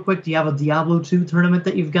this up real quick? Do you have a Diablo 2 tournament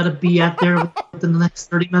that you've got to be at there within the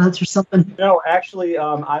next 30 minutes or something? No, actually,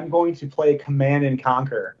 I'm going to play Command and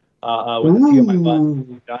Conquer. With a few of my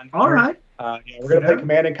buds. All right. We're going to play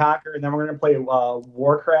Command and Conquer, and then we're going to play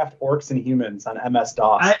Warcraft Orcs and Humans on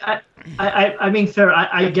MS-DOS. I mean, fair.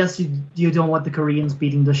 I guess you don't want the Koreans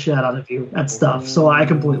beating the shit out of you at stuff, so I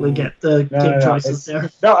completely get the choices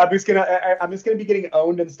there. No, I'm just gonna be getting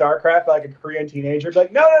owned in StarCraft by a Korean teenager.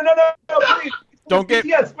 Like, no, please. Don't get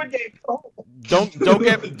Squid Game. Don't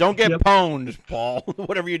get pwned, Paul.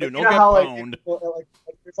 Whatever you do, don't get pwned.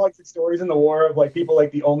 There's stories in the war of people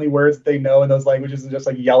the only words that they know in those languages and just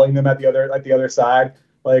yelling them at the other side,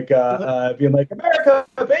 being like America,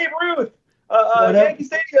 Babe Ruth, Yankee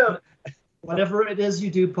Stadium. Whatever it is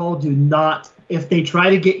you do, Paul, do not. If they try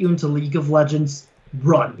to get you into League of Legends,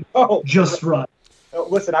 run. Just run.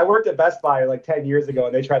 Listen, I worked at Best Buy 10 years ago,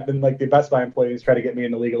 and the Best Buy employees tried to get me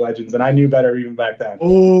into League of Legends, and I knew better even back then.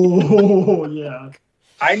 Oh yeah.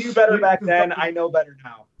 I knew better back then. I know better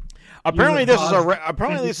now. Apparently, this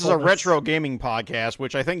is a retro gaming podcast,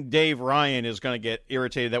 which I think Dave Ryan is going to get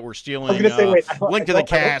irritated that we're stealing. Link to the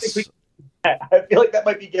Cast. I feel like that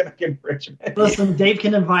might be gimmick infringement. Listen, Dave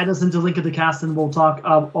can invite us into Link of the Cast, and we'll talk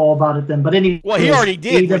all about it then. But anyway, well, he already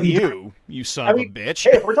did with you son of a bitch.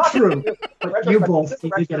 Hey, if we're talking true. You both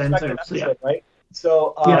need to get into it, right?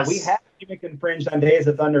 So we have gimmick infringed on Days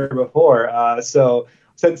of Thunder before. So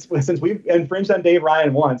since we've infringed on Dave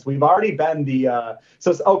Ryan once, we've already been the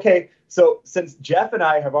So since Jeff and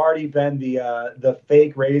I have already been the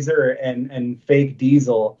fake Razor and fake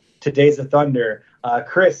Diesel to Days of Thunder,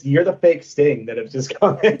 Chris, you're the fake Sting that have just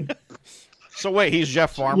come in. So wait, he's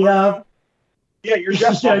Jeff Farmer? Yeah, you're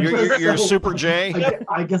Jeff Farmer. You're Super J?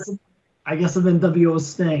 I guess I'm NWO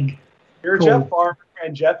Sting. You're cool. Jeff Farmer,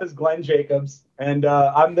 and Jeff is Glenn Jacobs, and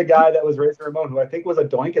I'm the guy that was Razor Ramon, who I think was a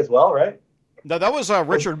Doink as well, right? No, that was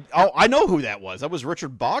Richard. Oh, I know who that was. That was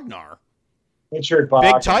Richard Bognar. Richard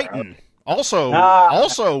Bognar. Big Titan.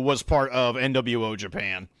 Also was part of NWO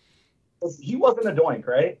Japan. He wasn't a doink,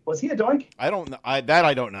 right? Was he a doink? I don't know. I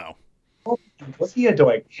don't know. Was he a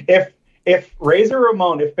doink? If Razor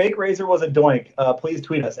Ramon, if fake Razor was a doink, please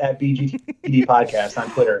tweet us at BGTD Podcast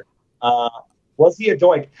on Twitter. Was he a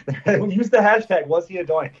doink? Use the hashtag, was he a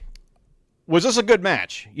doink? Was this a good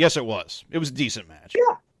match? Yes, it was. It was a decent match.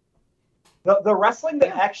 Yeah. The wrestling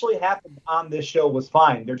that actually happened on this show was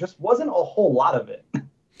fine. There just wasn't a whole lot of it.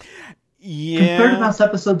 Yeah. Compared to past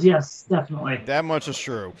episodes, yes, definitely. That much is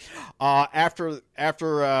true. After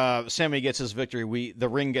Sammy gets his victory, the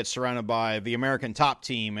ring gets surrounded by the American Top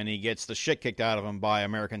Team, and he gets the shit kicked out of him by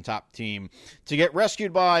American Top Team to get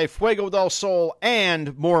rescued by Fuego del Sol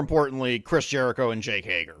and, more importantly, Chris Jericho and Jake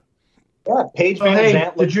Hager. Yeah, Paige Van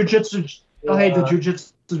Zant. The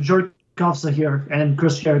Jiu-Jitsu jerk-offs are here, and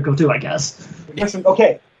Chris Jericho too, I guess. Listen,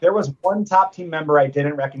 okay, there was one Top Team member I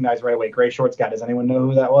didn't recognize right away. Gray Shorts guy. Does anyone know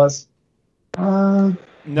who that was? No,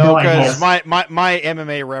 because my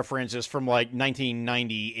MMA reference is from like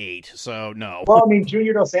 1998, so no. Well, I mean,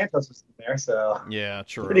 Junior Dos Santos was there, so yeah,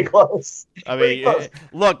 true. Pretty close. I mean,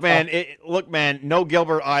 look, man, no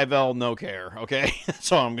Gilbert Ivel, no care. Okay,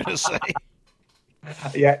 that's all I'm gonna say.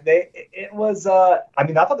 Yeah, it was. I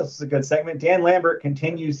mean, I thought this was a good segment. Dan Lambert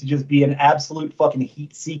continues to just be an absolute fucking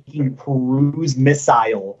heat-seeking cruise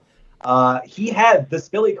missile. He had the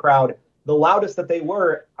Philly crowd the loudest that they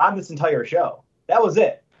were on this entire show. That was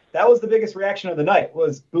it. That was the biggest reaction of the night,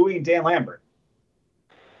 was booing Dan Lambert.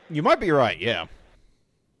 You might be right, yeah.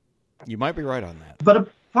 You might be right on that. But a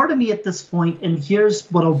part of me at this point, and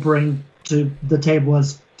here's what I'll bring to the table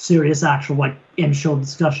as serious, actual, like, in-show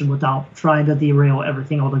discussion without trying to derail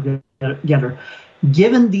everything altogether.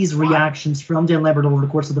 Given these reactions from Dan Lambert over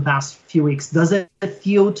the course of the past few weeks, does it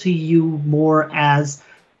feel to you more as,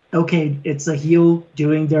 okay, it's a heel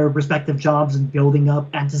doing their respective jobs and building up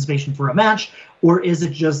anticipation for a match, or is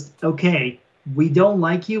it just, okay, we don't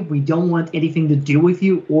like you, we don't want anything to do with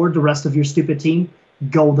you or the rest of your stupid team,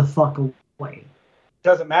 go the fuck away?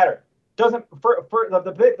 Doesn't matter.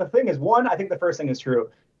 The thing is, one, I think the first thing is true.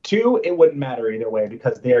 Two, it wouldn't matter either way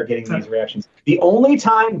because they are getting these reactions. The only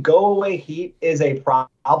time go away heat is a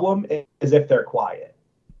problem is if they're quiet.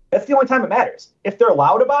 That's the only time it matters. If they're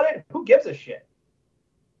loud about it, who gives a shit?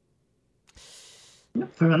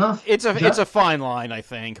 Fair enough. It's a fine line, I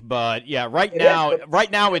think, but yeah, right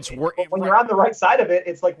now it's working. When you're on the right side of it,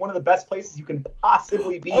 it's like one of the best places you can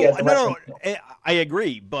possibly be. No, I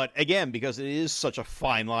agree, but again, because it is such a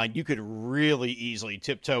fine line, you could really easily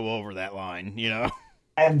tiptoe over that line, you know.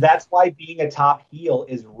 And that's why being a top heel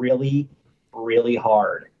is really, really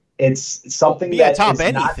hard. It's something that top is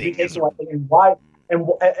anything not being taken lightly, and why.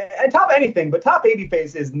 And top anything, but top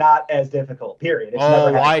babyface is not as difficult. Period.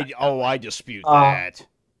 I dispute that.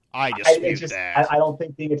 I dispute that. I don't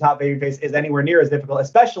think being a top babyface is anywhere near as difficult,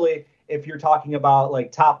 especially if you're talking about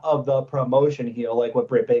like top of the promotion heel, like what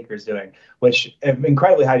Britt Baker's doing, which have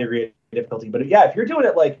incredibly high degree of difficulty. But yeah, if you're doing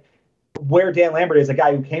it like where Dan Lambert is, a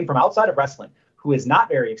guy who came from outside of wrestling, who is not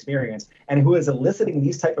very experienced, and who is eliciting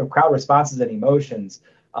these type of crowd responses and emotions,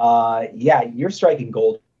 you're striking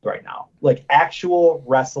gold right now, like actual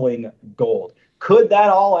wrestling gold. Could that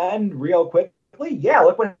all end real quickly? Yeah,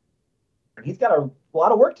 look what he's got a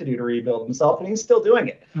lot of work to do to rebuild himself, and he's still doing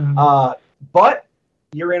it. Mm-hmm. But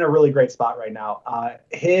you're in a really great spot right now.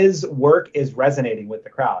 His work is resonating with the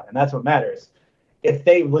crowd, and that's what matters. If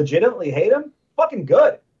they legitimately hate him, fucking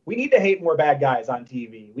good. We need to hate more bad guys on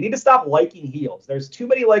TV. We need to stop liking heels. There's too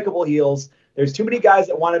many likable heels. There's too many guys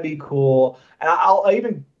that want to be cool. And I'll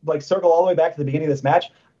even like circle all the way back to the beginning of this match.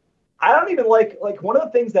 I don't even like one of the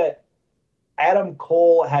things that Adam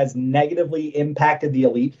Cole has negatively impacted the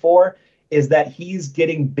Elite for is that he's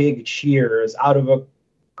getting big cheers out of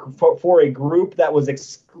for a group that was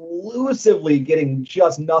exclusively getting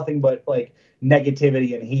just nothing but like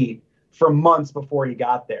negativity and heat for months before he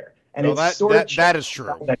got there. And that is true.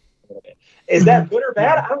 Is that good or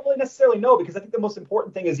bad? I don't really necessarily know, because I think the most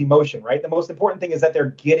important thing is emotion, right? The most important thing is that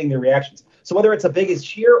they're getting the reactions. So whether it's a big as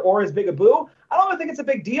cheer or as big a boo, I don't really think it's a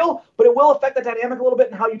big deal, but it will affect the dynamic a little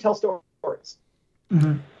bit in how you tell stories.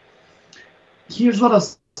 Mm-hmm. Here's what I'll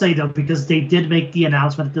say, though, because they did make the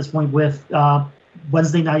announcement at this point with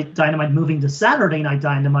Wednesday Night Dynamite moving to Saturday Night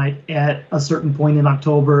Dynamite at a certain point in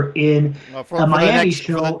October in a Miami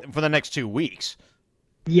show. For the next 2 weeks.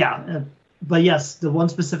 Yeah, but yes, the one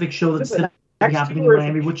specific show that's happening in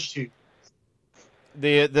Miami, which the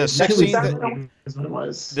 16th is what it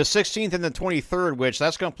was. The 16th and the 23rd, which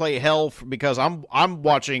that's going to play hell because I'm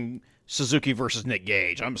watching Suzuki versus Nick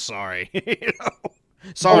Gage. I'm sorry,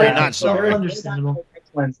 not sorry. Very understandable.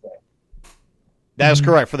 Next Wednesday. That is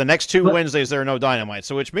correct. For the next 2 Wednesdays, there are no Dynamite.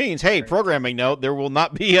 So which means, hey, programming note, there will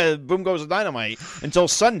not be a Boom Goes Dynamite until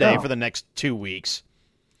Sunday for the next 2 weeks.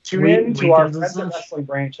 Tune in to our Friends of Wrestling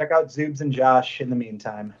Brain. Check out Zoobs and Josh in the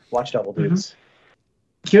meantime. Watch Double Dudes.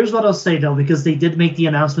 Here's what I'll say, though, because they did make the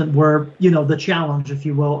announcement where, the challenge, if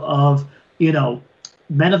you will, of,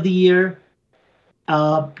 Men of the Year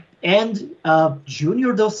and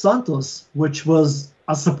Junior Dos Santos, which was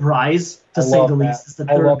a surprise, to say the least. It's the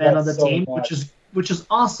third man on the team, which is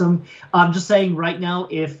awesome. I'm just saying right now,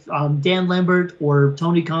 if Dan Lambert or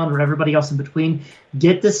Tony Khan or everybody else in between,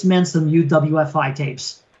 get this man some new WFI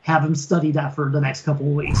tapes. Have him study that for the next couple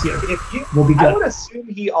of weeks here. We'll be good. I would assume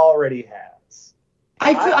he already has.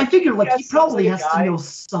 I figure he probably has to know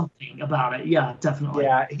something about it. Yeah, definitely.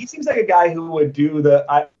 Yeah, he seems like a guy who would do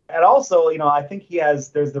and also, I think there's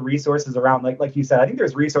the resources around, like you said, I think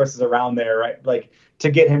there's resources around there, right? Like, to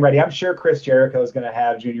get him ready. I'm sure Chris Jericho is going to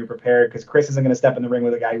have Junior prepared because Chris isn't going to step in the ring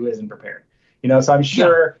with a guy who isn't prepared. So I'm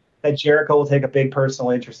sure that Jericho will take a big personal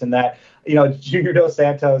interest in that. Junior Dos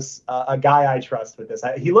Santos, a guy I trust with this.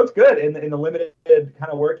 He looked good in the limited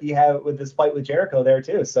kind of work he had with this fight with Jericho there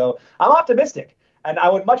too. So I'm optimistic. And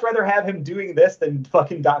I would much rather have him doing this than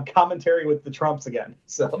fucking commentary with the Trumps again.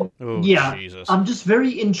 So Jesus. I'm just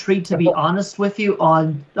very intrigued, to be honest with you,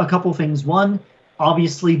 on a couple things. One,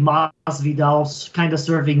 obviously, Masvidal's kind of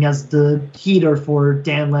serving as the heater for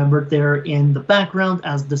Dan Lambert there in the background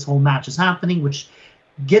as this whole match is happening, which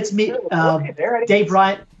gets me. Dave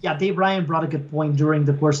Ryan brought a good point during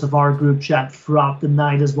the course of our group chat throughout the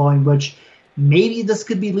night as well, in which maybe this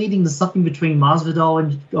could be leading to something between Masvidal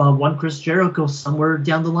and one Chris Jericho somewhere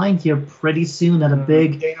down the line here pretty soon at a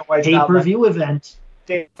big pay-per-view event.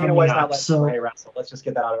 Dana White's not letting Jorge wrestle. Let's just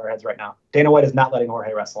get that out of our heads right now. Dana White is not letting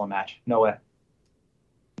Jorge wrestle a match. No way.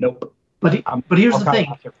 Nope. But here's the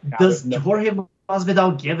thing. Does Jorge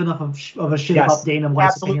Masvidal give enough of a shit about Dana White?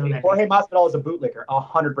 Absolutely. Jorge Masvidal is a bootlicker.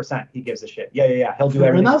 100% he gives a shit. Yeah. He'll do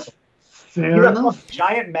everything. Fair enough.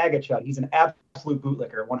 Giant MAGA chud. He's an absolute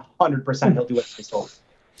bootlicker. 100% he'll do what he's told.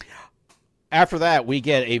 After that, we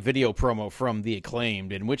get a video promo from The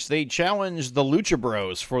Acclaimed in which they challenge the Lucha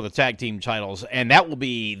Bros for the tag team titles, and that will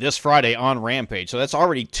be this Friday on Rampage. So that's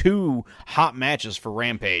already 2 hot matches for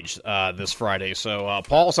Rampage this Friday. So,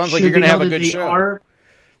 Paul, sounds like you're going to have a good show.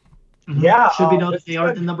 Yeah. Should be noted they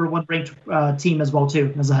are the number 1 ranked team as well,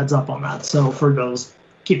 too, as a heads up on that. So for those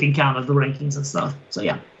keeping count of the rankings and stuff. So,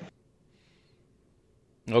 yeah.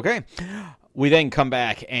 Okay. We then come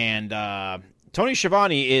back and... Tony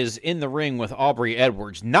Schiavone is in the ring with Aubrey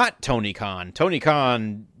Edwards, not Tony Khan. Tony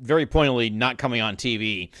Khan, very pointedly, not coming on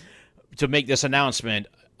TV to make this announcement,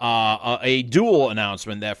 a dual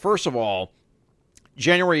announcement that, first of all,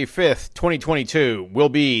 January 5th, 2022 will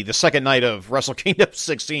be the second night of Wrestle Kingdom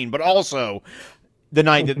 16, but also the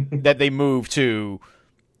night that they move to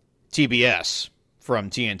TBS from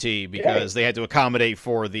TNT because they had to accommodate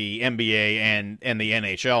for the NBA and the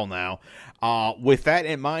NHL now. With that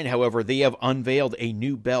in mind, however, they have unveiled a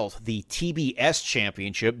new belt, the TBS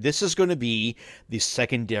Championship. This is going to be the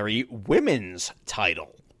secondary women's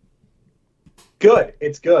title. Good.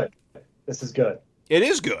 It's good. This is good. It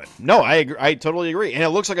is good. No, I agree. I totally agree. And it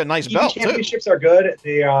looks like a nice belt, too. Championships are good.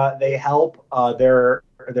 They help. They're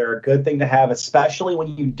a good thing to have, especially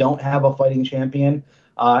when you don't have a fighting champion.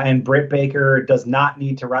 And Britt Baker does not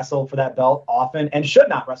need to wrestle for that belt often and should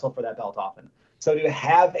not wrestle for that belt often. So to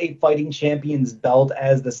have a fighting champion's belt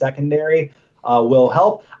as the secondary will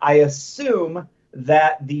help. I assume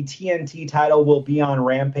that the TNT title will be on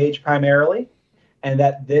Rampage primarily, and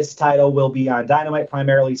that this title will be on Dynamite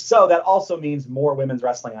primarily. So that also means more women's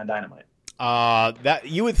wrestling on Dynamite. That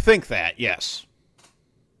you would think that, yes.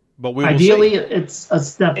 But we will ideally, see. It's a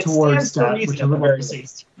step towards that, which I would like to see.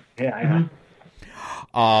 Yeah.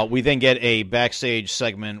 Mm-hmm. We then get a backstage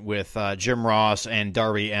segment with Jim Ross and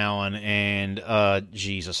Darby Allin, and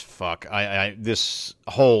Jesus fuck, this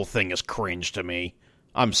whole thing is cringe to me.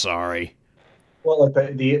 I'm sorry. Well,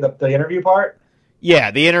 like the interview part.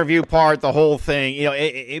 Yeah, the interview part, the whole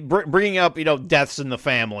thing. Bringing up deaths in the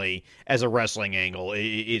family as a wrestling angle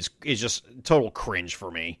is just total cringe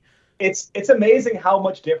for me. It's amazing how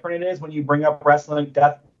much different it is when you bring up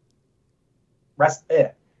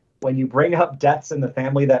when you bring up deaths in the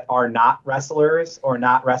family that are not wrestlers or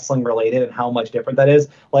not wrestling related, and how much different that is.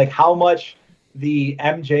 Like how much the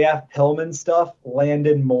MJF Pillman stuff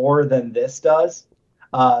landed more than this does,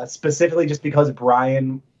 specifically just because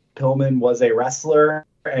Brian Pillman was a wrestler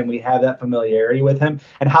and we have that familiarity with him,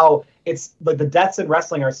 and how it's like the deaths in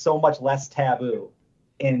wrestling are so much less taboo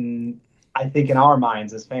I think in our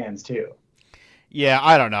minds as fans too. Yeah,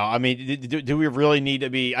 I don't know. I mean, do we really need to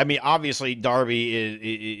be? I mean, obviously Darby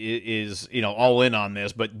is all in on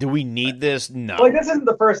this, but do we need this? No. Like, this isn't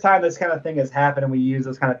the first time this kind of thing has happened, and we use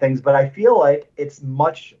those kind of things. But I feel like it's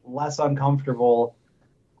much less uncomfortable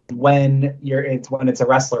when it's a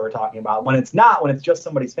wrestler we're talking about. When it's not, when it's just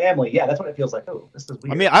somebody's family, yeah, that's what it feels like. Oh, this is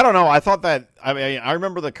weird. I mean, I don't know. I thought that. I mean, I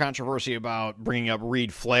remember the controversy about bringing up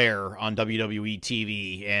Reed Flair on WWE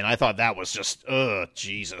TV, and I thought that was just,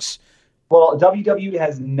 Jesus. Well, WWE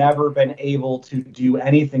has never been able to do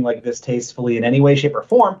anything like this tastefully in any way, shape, or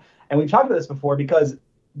form. And we've talked about this before because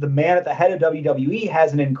the man at the head of WWE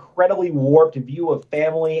has an incredibly warped view of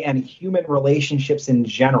family and human relationships in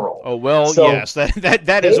general. Oh, well, so yes,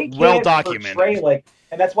 that is well documented.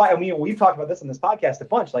 And that's why, I mean, we've talked about this in this podcast a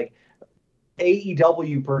bunch. Like,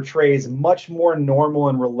 AEW portrays much more normal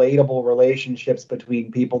and relatable relationships between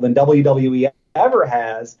people than WWE ever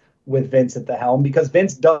has with Vince at the helm, because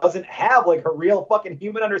Vince doesn't have like a real fucking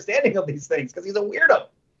human understanding of these things because he's a weirdo.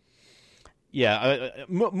 Yeah,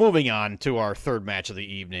 moving on to our third match of the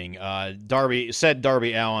evening. Darby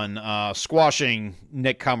Allin squashing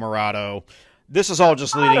Nick Camarado. This is all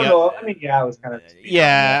just leading up. I mean, yeah, it was kind of.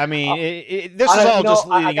 Yeah, I mean, this is all just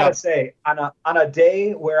leading up. I gotta say, on a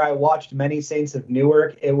day where I watched Many Saints of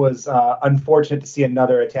Newark, it was unfortunate to see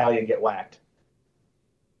another Italian get whacked.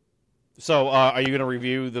 So, are you going to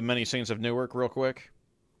review the Many Saints of Newark real quick?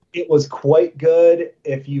 It was quite good.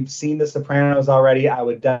 If you've seen The Sopranos already, I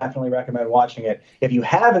would definitely recommend watching it. If you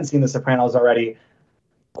haven't seen The Sopranos already,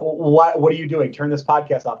 what are you doing? Turn this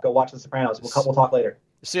podcast off. Go watch The Sopranos. We'll talk later.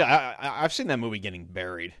 See, I've seen that movie getting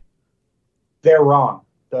buried. They're wrong.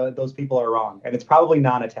 Those people are wrong. And it's probably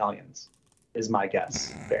non-Italians, is my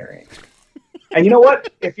guess, burying. And you know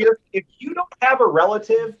what? If you don't have a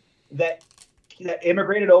relative that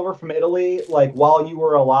immigrated over from Italy, like, while you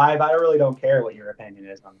were alive, I really don't care what your opinion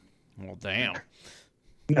is on them. Well, damn.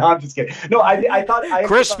 No, I'm just kidding. No, I thought...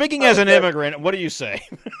 Chris, speaking as an immigrant, what do you say?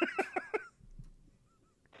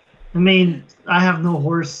 I mean, I have no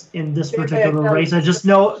horse in this particular race. I just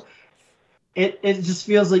know it just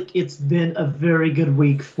feels like it's been a very good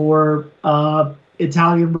week for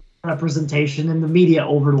Italian representation in the media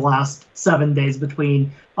over the last 7 days,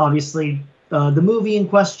 between, obviously, the movie in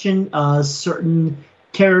question, a certain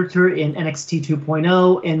character in NXT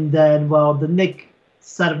 2.0, and then, well, the Nick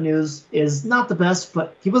set of news is not the best,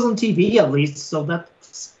 but he was on TV at least, so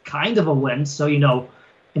that's kind of a win. So,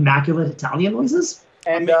 immaculate Italian noises.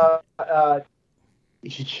 And, I'm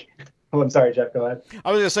sorry, Jeff, go ahead.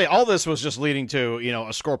 I was going to say, all this was just leading to,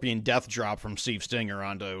 a Scorpion death drop from Steve Stinger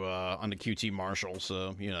onto QT Marshall,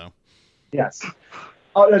 so, Yes.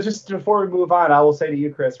 Oh, no, just before we move on, I will say to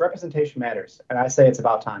you, Chris, representation matters, and I say it's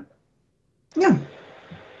about time. Yeah.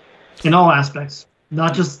 In all aspects,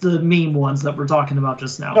 not just the meme ones that we're talking about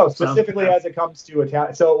just now. No, specifically as it comes to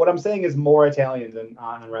Italian. So what I'm saying is more Italians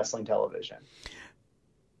on wrestling television.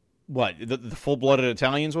 What, the full-blooded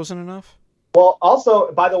Italians wasn't enough? Well,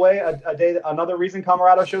 also, by the way, another reason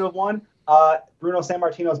Camarado should have won, Bruno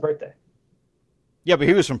Sammartino's birthday. Yeah, but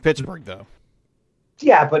he was from Pittsburgh, though.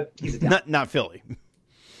 Yeah, but he's Italian. Not Philly.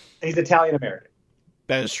 He's Italian-American.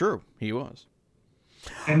 That is true. He was.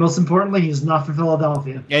 And most importantly, he's not from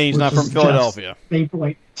Philadelphia. Yeah, he's not from Philadelphia. Main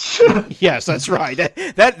point. Yes, that's right.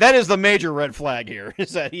 That is the major red flag here,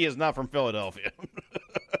 is that he is not from Philadelphia.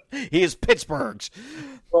 He is Pittsburgh's.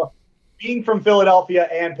 Well, being from Philadelphia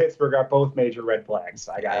and Pittsburgh are both major red flags.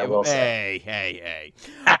 I will say. Hey.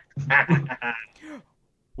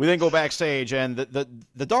 We then go backstage, and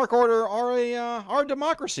the Dark Order are a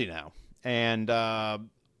democracy now. And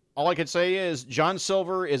all I can say is John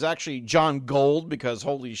Silver is actually John Gold, because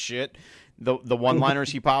holy shit, the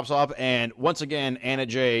one-liners he pops up. And once again, Anna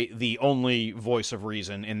Jay, the only voice of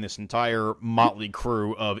reason in this entire motley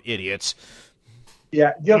crew of idiots.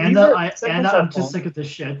 Yeah, I'm just sick of this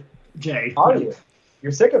shit, Jay. Are you?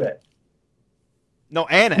 You're sick of it? No,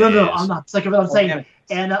 Anna. No, I'm not sick of it. I'm saying,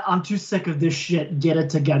 Anna, I'm too sick of this shit. Get it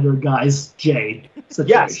together, guys. Jay.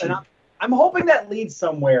 Yes, and I'm hoping that leads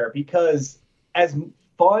somewhere, because as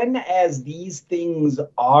fun as these things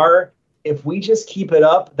are, if we just keep it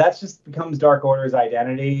up, that just becomes Dark Order's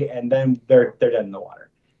identity, and then they're dead in the water.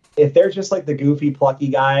 If they're just like the goofy, plucky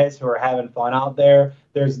guys who are having fun out there,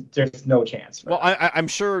 there's no chance. Well, I'm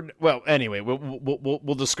sure. Well, anyway,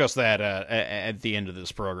 we'll discuss that at the end of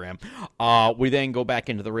this program. We then go back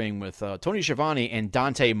into the ring with Tony Schiavone and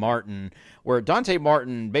Dante Martin, where Dante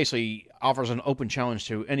Martin basically offers an open challenge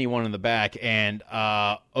to anyone in the back, and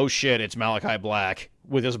oh shit, it's Malachi Black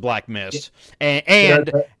with his Black Mist,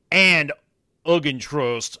 and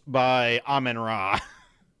Ugentrost by Amen Ra.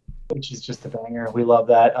 which is just a banger. We love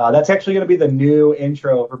that. That's actually going to be the new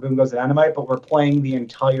intro for Boom Goes Dynamite, but we're playing the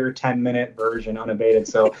entire 10-minute version unabated.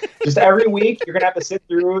 So just every week, you're going to have to sit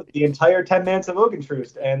through the entire 10 minutes of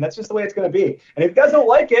Ogentroost, and that's just the way it's going to be. And if you guys don't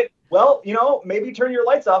like it, well, maybe turn your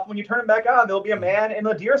lights off. When you turn them back on, there'll be a man in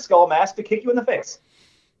a deer skull mask to kick you in the face.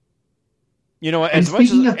 As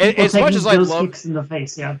much as I'd love kicks in the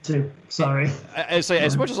face, yeah, too. Sorry. As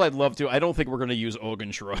much as I'd love to, I don't think we're going to use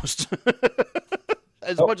Ogentroost.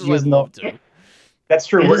 As much as I'd love to. That's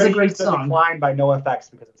true. We're going to use the Decline by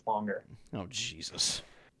NoFX because it's longer. Oh, Jesus.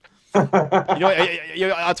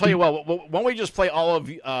 I'll tell you what, why don't we just play all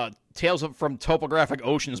of Tales from Topographic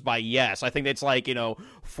Oceans by Yes? I think it's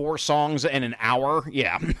 4 songs in an hour.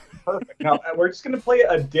 Yeah. Perfect. Now, we're just going to play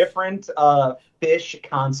a different fish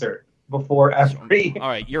concert before every. All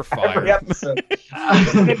right, you're fired. Every episode.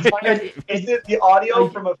 Is it the audio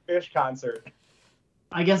from a fish concert?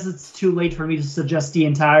 I guess it's too late for me to suggest the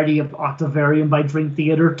entirety of Octavarium by Drink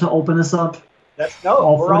Theater to open us up.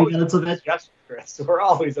 All 40 minutes of it. Chris. We're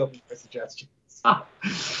always open for suggestions.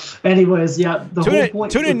 Anyways, yeah.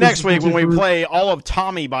 Tune in next week when we play all of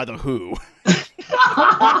Tommy by The Who.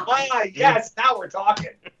 Yes, now we're talking.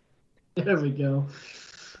 There we go.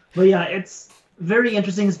 But yeah, it's very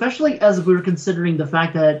interesting, especially as we were considering the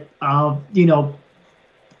fact that,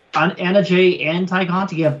 Anna Jay and Ty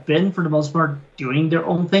Conti have been, for the most part, doing their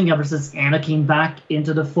own thing ever since Anna came back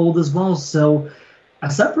into the fold as well. So a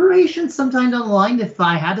separation sometime down the line, if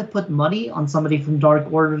I had to put money on somebody from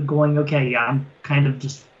Dark Order going, okay, yeah, I'm kind of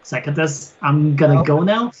just sick of this, I'm going to go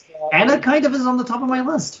now. Anna kind of is on the top of my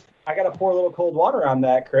list. I got to pour a little cold water on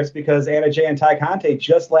that, Chris, because Anna Jay and Ty Conti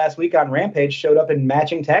just last week on Rampage showed up in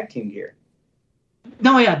matching tag team gear.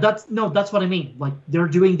 No, yeah, that's what I mean. They're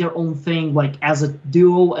doing their own thing, as a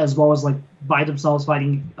duo, as well as by themselves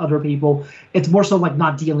fighting other people. It's more so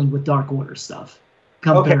not dealing with Dark Order stuff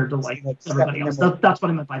compared to everybody else. That's what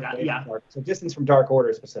I meant by that. Yeah. So distance from Dark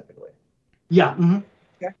Order specifically. Yeah. Mm-hmm.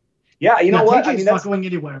 Okay. Yeah, you know what? TJ's not going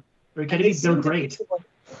anywhere. They're great.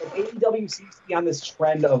 AEW seems to be on this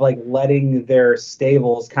trend of letting their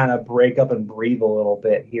stables kind of break up and breathe a little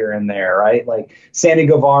bit here and there, right? Sammy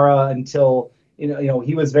Guevara until.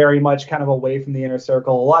 He was very much kind of away from the inner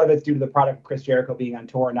circle. A lot of it's due to the product of Chris Jericho being on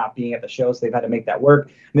tour and not being at the show, so they've had to make that work.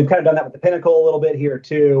 And they've kind of done that with the Pinnacle a little bit here,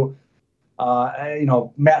 too.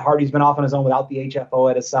 Matt Hardy's been off on his own without the HFO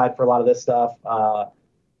at his side for a lot of this stuff.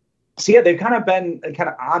 They've kind of been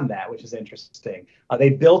on that, which is interesting. They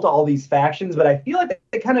built all these factions, but I feel like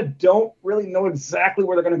they kind of don't really know exactly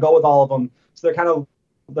where they're going to go with all of them. So they're kind of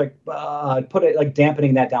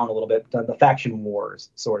dampening that down a little bit, the faction wars,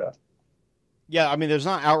 sort of. Yeah, I mean, there's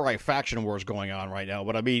not outright faction wars going on right now,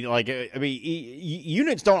 but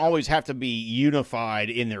units don't always have to be unified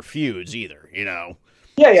in their feuds either, Yeah,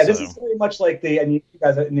 so. This is very much and you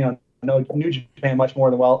guys, know New Japan much more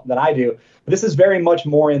than I do, but this is very much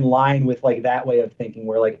more in line with that way of thinking,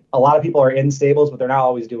 where a lot of people are in stables, but they're not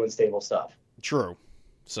always doing stable stuff. True.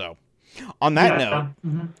 So, on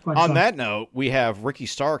that note, we have Ricky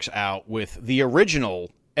Starks out with the original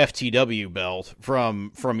FTW belt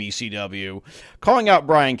from ECW, calling out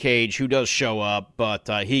Brian Cage, who does show up, but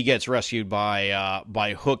he gets rescued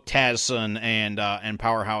by Hook Tazson and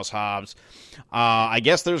Powerhouse Hobbs. I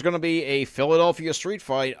guess there's going to be a Philadelphia street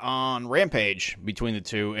fight on Rampage between the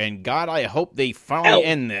two, and God, I hope they finally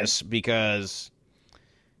end this, because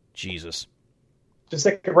Jesus. Just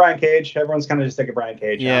sick of Brian Cage. Everyone's kind of just sick of Brian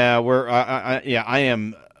Cage. Yeah, I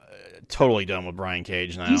am totally done with Brian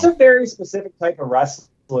Cage now. He's a very specific type of wrestler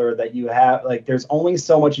that you have. There's only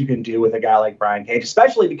so much you can do with a guy like Brian Cage,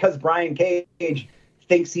 especially because Brian Cage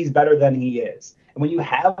thinks he's better than he is. And when you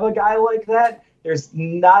have a guy like that, there's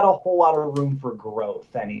not a whole lot of room for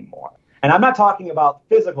growth anymore. And I'm not talking about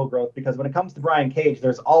physical growth, because when it comes to Brian Cage,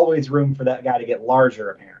 there's always room for that guy to get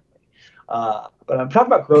larger, apparently. But I'm talking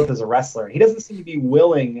about growth as a wrestler. He doesn't seem to be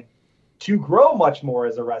willing to grow much more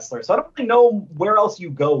as a wrestler. So I don't really know where else you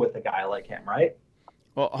go with a guy like him, right?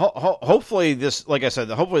 Well, hopefully this, like I said,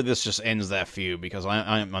 hopefully this just ends that feud, because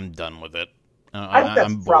I'm done with it. I think that's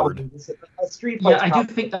I'm probably bored. A street fight.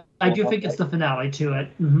 Yeah, I do think it's the finale to it.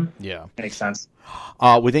 Mm-hmm. Yeah, makes sense.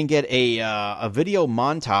 We then get a video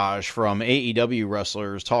montage from AEW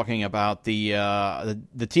wrestlers talking about the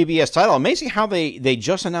TBS title. Amazing how they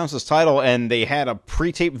just announced this title and they had a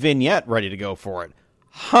pre-taped vignette ready to go for it.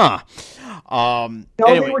 Huh?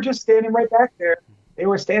 Anyway. They were just standing right back there. They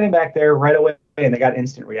were standing back there right away, and they got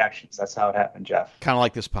instant reactions. That's how it happened, Jeff. Kind of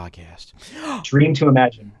like this podcast. Dream to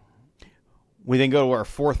imagine. We then go to our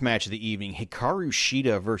fourth match of the evening, Hikaru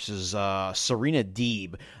Shida versus Serena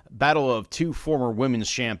Deeb, battle of two former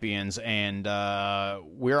women's champions, and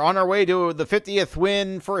we're on our way to the 50th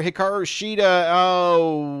win for Hikaru Shida.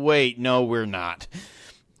 Oh, wait, no, we're not.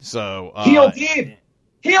 So heel Deeb!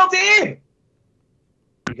 Heel Deeb!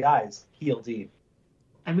 You guys, heel Deeb.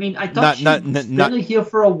 I mean, I thought she's been here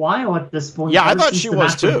for a while at this point. Yeah, I thought she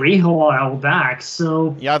was too. Riho a while back,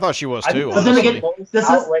 so... Yeah, I thought she was too. But then again, this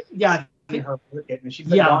is... Yeah. Her and she's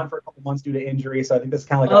been gone for a couple months due to injury, so I think this is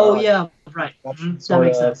kind of like right. That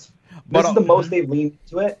makes sense. This is the most they've leaned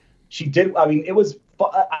into it. She did. I mean, it was.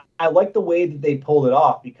 I like the way that they pulled it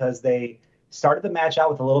off because they started the match out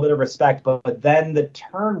with a little bit of respect, but then the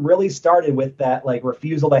turn really started with that like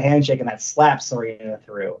refusal to handshake and that slap Serena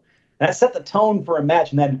through. And that set the tone for a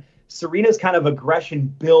match, and then Serena's kind of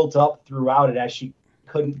aggression built up throughout it as she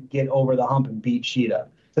couldn't get over the hump and beat Shida.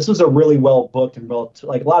 This was a really well booked and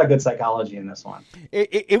like a lot of good psychology in this one.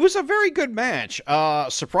 It was a very good match.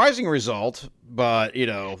 Surprising result, but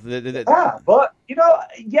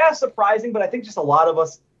surprising. But I think just a lot of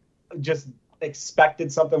us just expected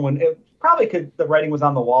something when it probably the writing was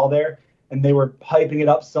on the wall there, and they were hyping it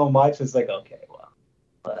up so much. It's like, okay, well,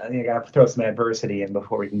 you got to throw some adversity in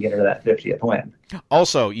before we can get her to that 50th win.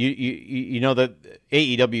 Also, you know that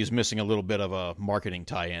AEW is missing a little bit of a marketing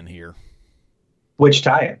tie-in here. Which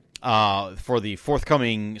tie-in? For the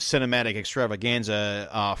forthcoming cinematic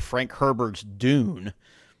extravaganza, Frank Herbert's Dune.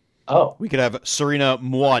 Oh. We could have Serena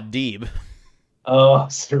Muad'Dib. Oh,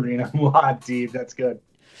 Serena Muad'Dib. That's good.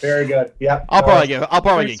 Very good. Yep. I'll probably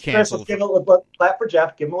get canceled. Let's give a little clap for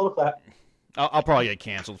Jeff. Give him a little clap. I'll probably get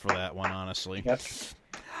canceled for that one, honestly. Yep.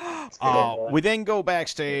 We then go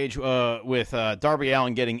backstage with Darby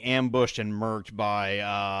Allin getting ambushed and murked by.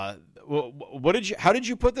 How did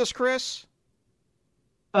you put this, Chris?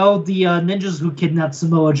 Oh, the ninjas who kidnapped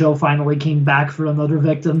Samoa Joe finally came back for another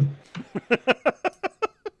victim.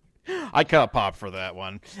 I cut a pop for that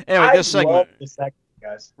one. Anyway, this segment.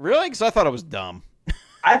 Guys. Really? Because I thought it was dumb.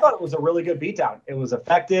 I thought it was a really good beatdown. It was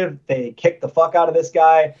effective. They kicked the fuck out of this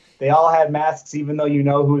guy. They all had masks, even though you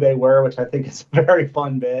know who they were, which I think is a very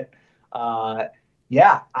fun bit. I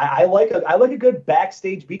like a good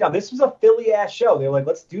backstage beatdown. This was a Philly ass show. They were like,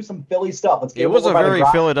 let's do some Philly stuff. It was a very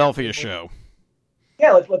Philadelphia show.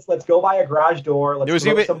 Yeah, let's go by a garage door. Let's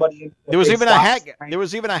throw somebody in. There was even a hat. There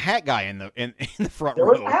was even a hat guy in the front row.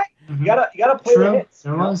 There was a hat. You gotta play the hits.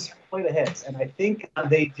 There was. Play the hits, and I think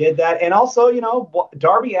they did that. And also,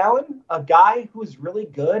 Darby Allin, a guy who's really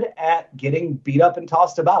good at getting beat up and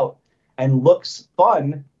tossed about, and looks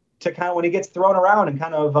fun to kind of when he gets thrown around and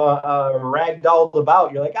kind of ragdolled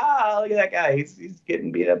about. You're like, look at that guy. He's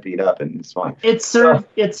getting beat up, and it's fun. It served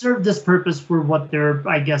this purpose for what they're,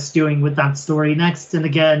 I guess, doing with that story next. And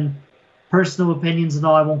again, personal opinions and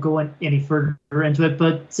all, I won't go any further into it.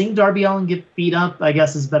 But seeing Darby Allin get beat up, I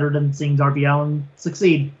guess, is better than seeing Darby Allin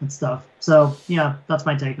succeed and stuff. So yeah, that's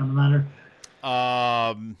my take on the matter.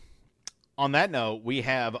 On that note, we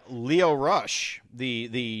have Lio Rush,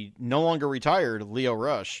 the no longer retired Lio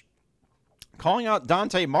Rush, calling out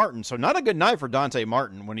Dante Martin. So not a good night for Dante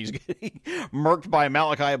Martin when he's getting murked by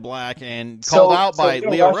Malachi Black and called out by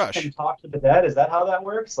Lio Rush. Can talk to the dead. Is that how that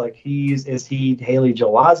works? Like is he Haley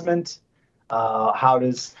Joel Osment? How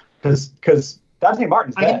does because Dante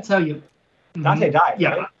Martin's dead. I can tell you. Dante died.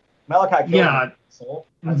 Yeah. Right? Malachi killed him. So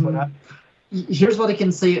that's what happened. Here's what I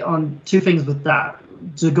can say on two things with that.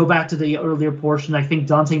 To go back to the earlier portion, I think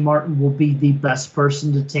Dante Martin will be the best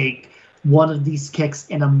person to take one of these kicks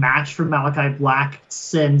in a match for Malachi Black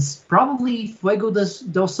since probably Fuego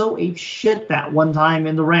del Sol ate shit that one time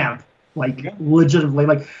in the ramp. Legitimately.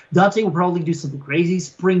 Like, Dante will probably do some crazy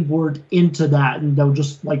springboard into that, and they'll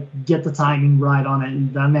just, get the timing right on it,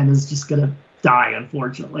 and that man is just going to die,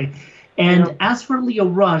 unfortunately. And as for Lio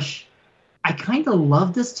Rush, I kind of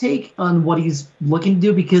love this take on what he's looking to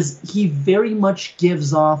do because he very much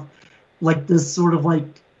gives off, this sort of,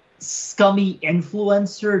 scummy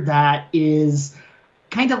influencer that is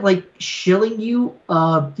kind of shilling you,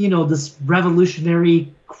 this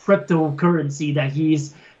revolutionary cryptocurrency that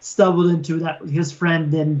he's stumbled into, that his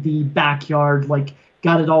friend in the backyard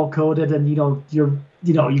got it all coded, and you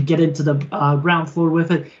get into the ground floor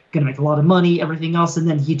with it, gonna make a lot of money, everything else, and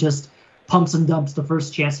then he just pumps and dumps the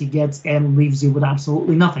first chance he gets and leaves you with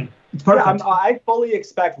absolutely nothing. It's perfect. Yeah, I fully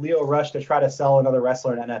expect Lio Rush to try to sell another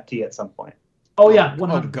wrestler an NFT at some point. Oh yeah,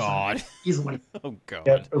 100%. Oh god. Easily. Oh god.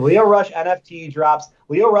 Yeah, Lio Rush NFT drops.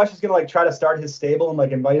 Lio Rush is gonna try to start his stable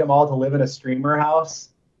and invite them all to live in a streamer house.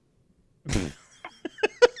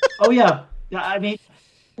 Oh yeah. I mean,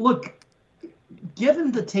 look,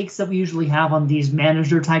 given the takes that we usually have on these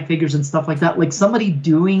manager type figures and stuff like that, somebody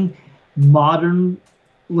doing modern,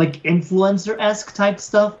 like influencer-esque type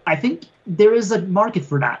stuff, I think there is a market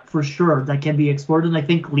for that for sure that can be explored, and I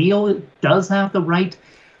think Leo does have the right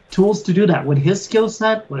tools to do that with his skill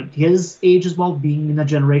set, with his age as well, being in a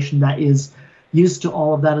generation that is used to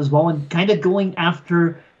all of that as well, and kind of going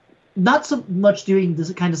after not so much doing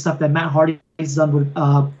this kind of stuff that Matt Hardy's done with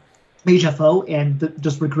HFO and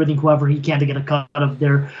just recruiting whoever he can to get a cut of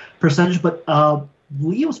their percentage, but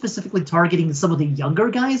Leo specifically targeting some of the younger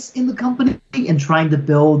guys in the company and trying to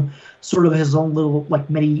build sort of his own little like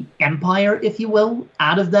mini empire, if you will,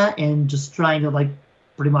 out of that, and just trying to like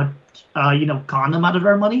pretty much con them out of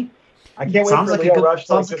their money. I can't wait for Leo Rush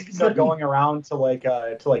to just start going around to like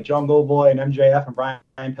Jungle Boy and MJF and Brian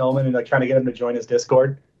Pillman and like trying to get him to join his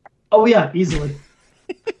Discord. Oh yeah, easily.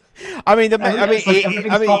 I mean,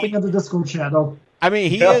 everything's popping in the Discord channel.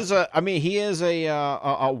 He is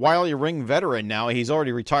a Wiley Ring veteran now. He's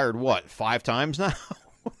already retired 5 times now.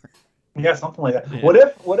 Yeah, something like that. Yeah. What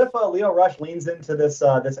if Leo Rush leans into this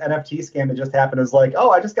NFT scam that just happened? Is like,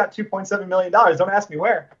 oh, I just got $2.7 million. Don't ask me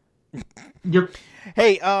where. Yep.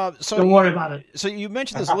 Hey, so don't worry about it. So you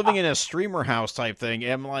mentioned this living in a streamer house type thing,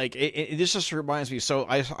 and like this just reminds me. So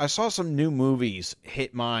I saw some new movies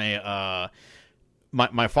hit my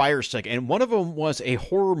my Fire Stick, and one of them was a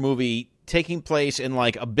horror movie taking place in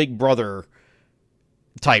like a Big Brother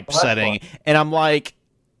type setting, fun. And I'm like,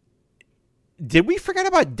 did we forget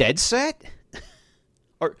about Dead Set?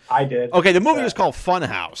 Or I did. Okay, the movie was called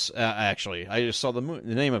Funhouse. Actually, I just saw the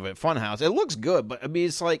name of it, Funhouse. It looks good, but I mean,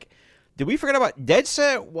 it's like, did we forget about Dead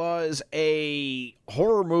Set? Was a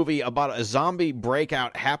horror movie about a zombie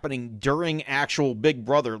breakout happening during actual Big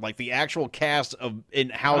Brother. Like the actual cast in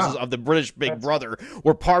houses of the British Big Brother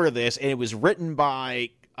were part of this, and it was written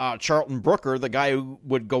by Charlton Brooker, the guy who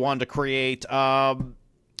would go on to create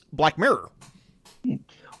Black Mirror.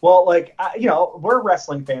 Well, like, we're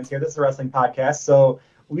wrestling fans here. This is a wrestling podcast, so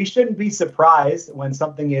we shouldn't be surprised when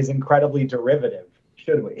something is incredibly derivative,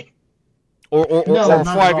 should we? Or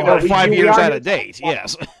 5 years out of date,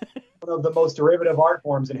 yes. One of the most derivative art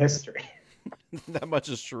forms in history. That much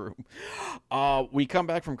is true. We come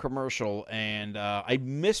back from commercial, and I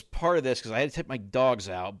missed part of this because I had to take my dogs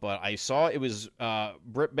out, but I saw it was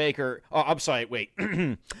Britt Baker. Oh, I'm sorry, wait.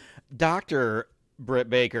 Dr. Britt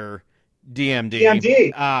Baker, DMD.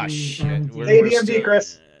 DMD. Ah, shit. Hey, DMD,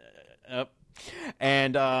 Chris.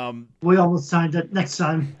 And we almost signed it. Next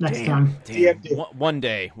time. Damn. One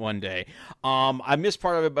day. I missed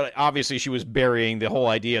part of it, but obviously she was burying the whole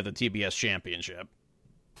idea of the TBS championship.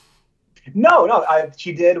 No,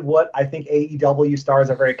 she did what I think AEW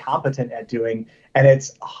stars are very competent at doing, and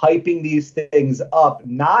it's hyping these things up,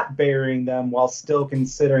 not burying them while still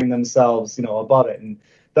considering themselves, above it. And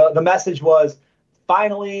the message was,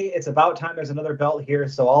 finally, it's about time there's another belt here,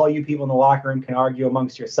 so all you people in the locker room can argue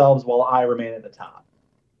amongst yourselves while I remain at the top.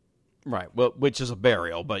 Right, well, which is a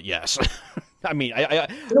burial, but yes. I mean, it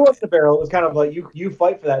wasn't a burial. It was kind of like you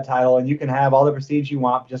fight for that title, and you can have all the prestige you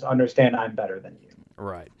want, just understand I'm better than you.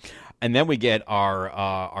 Right. And then we get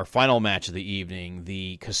our final match of the evening,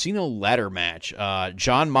 the Casino Ladder match.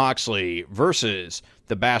 Jon Moxley versus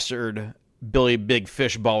the Bastard Billy Big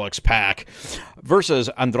Fish Bollocks Pack versus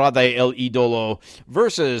Andrade El Idolo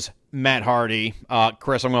versus Matt Hardy.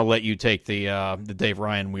 Chris, I'm going to let you take the Dave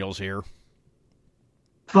Ryan wheels here.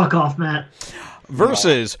 Fuck off, Matt.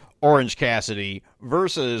 Versus Orange Cassidy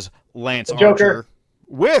versus Lance Archer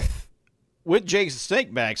with Jake the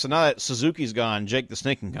Snake back. So now that Suzuki's gone, Jake the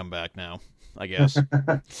Snake can come back now, I guess.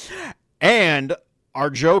 And our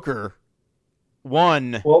Joker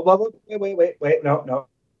won. Well, wait. No.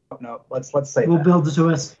 Let's say we'll build to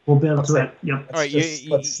it. We'll build to it. Yep. All right,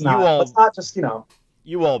 let's not just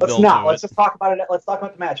You all let's build not. to Let's it. just talk about it. Let's talk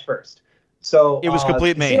about the match first. So it was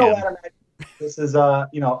complete mayhem. This is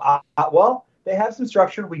well, they have some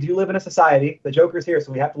structure. We do live in a society. The Joker's here,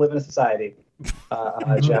 so we have to live in a society.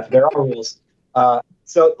 Jeff, there are rules.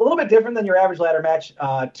 So a little bit different than your average ladder match.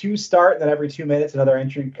 To start, then every 2 minutes another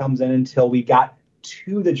entrant comes in until we got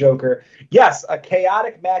to the Joker. Yes, a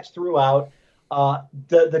chaotic match throughout.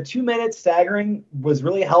 The 2 minute staggering was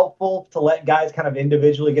really helpful to let guys kind of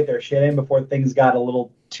individually get their shit in before things got a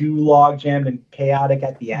little too log jammed and chaotic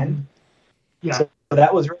at the end. Yeah. So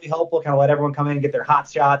that was really helpful, kind of let everyone come in and get their hot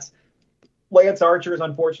shots. Lance Archer's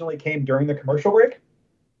unfortunately came during the commercial break.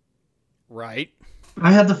 Right.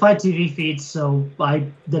 I had the FIGHT TV feed, so I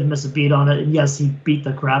didn't miss a beat on it. And yes, he beat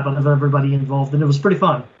the crap out of everybody involved, and it was pretty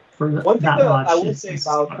fun. For one thing that I will say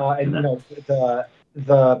about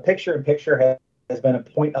the picture-in-picture has been a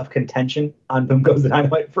point of contention on Boom Goes the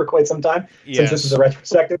Dynamite for quite some time. Yes. Since this is a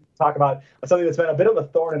retrospective, talk about something that's been a bit of a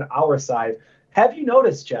thorn in our side. Have you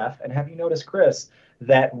noticed, Jeff, and have you noticed, Chris,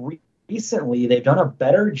 that recently they've done a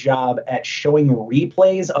better job at showing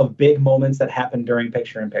replays of big moments that happen during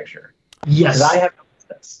picture-in-picture. Yes. Because I have noticed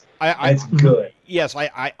this. It's good. Yes,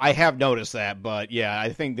 I have noticed that, but yeah, I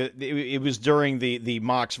think that it was during the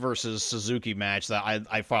Mox versus Suzuki match that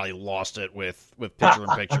I finally lost it with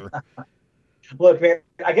picture-in-picture. Look, man,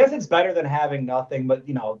 I guess it's better than having nothing, but,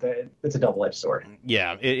 it's a double-edged sword.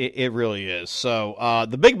 Yeah, it really is. So,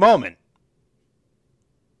 the big moment.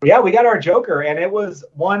 Yeah, we got our Joker, and it was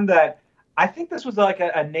one that I think this was like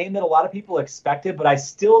a name that a lot of people expected, but I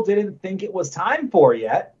still didn't think it was time for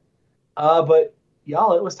yet. But,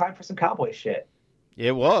 y'all, it was time for some cowboy shit.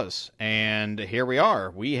 It was, and here we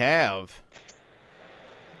are. We have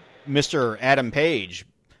Mr. Adam Page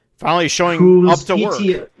finally showing up to work.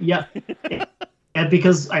 Yeah. And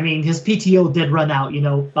because, his PTO did run out,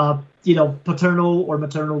 paternal or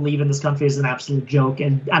maternal leave in this country is an absolute joke.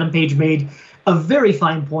 And Adam Page made a very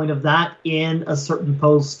fine point of that in a certain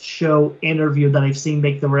post-show interview that I've seen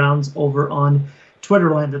make the rounds over on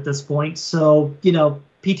Twitterland at this point. So,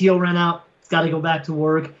 PTO ran out, got to go back to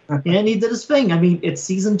work, and he did his thing. It's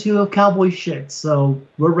season 2 of Cowboy Shit, so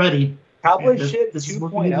we're ready. Cowboy Shit 2.0. This is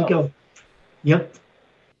where we need to go. Yep.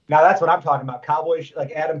 Now that's what I'm talking about. Cowboy,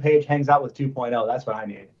 like Adam Page hangs out with 2.0. That's what I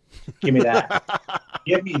need. Give me that.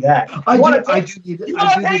 Give me that. I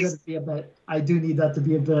do need that to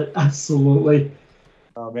be a bit. Absolutely.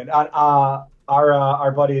 Oh man,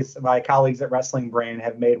 our buddies, my colleagues at Wrestling Brain,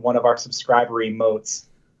 have made one of our subscriber emotes.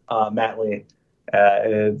 Matt Lee.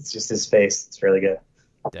 It's just his face. It's really good.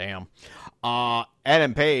 Damn.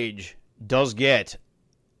 Adam Page does get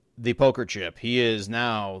the poker chip. He is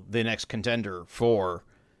now the next contender for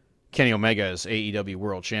Kenny Omega's AEW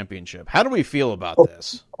World Championship. How do we feel about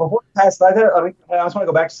this? Before we pass by there, I just want to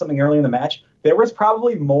go back to something early in the match. There was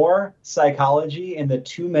probably more psychology in the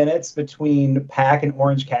 2 minutes between Pac and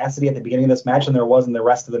Orange Cassidy at the beginning of this match than there was in the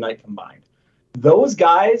rest of the night combined. Those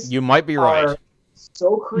guys, you might be right,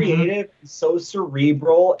 so creative, so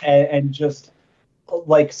cerebral, and just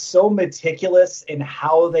like so meticulous in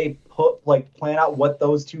how they plan out what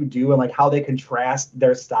those two do and like how they contrast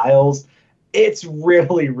their styles. It's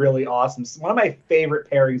really, really awesome. It's one of my favorite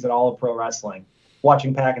pairings in all of pro wrestling,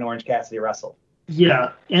 watching Pac and Orange Cassidy wrestle.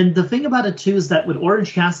 Yeah, and the thing about it too is that with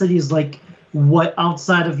Orange Cassidy is like what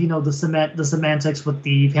outside of the semantics with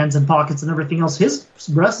the hands and pockets and everything else, his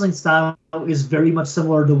wrestling style is very much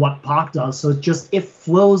similar to what Pac does. So it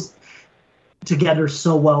flows together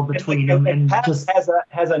so well between them, and Pac just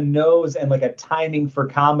has a nose and like a timing for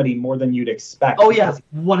comedy more than you'd expect. Oh yeah,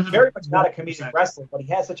 100%. Very much not a comedic wrestler, but he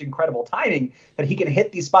has such incredible timing that he can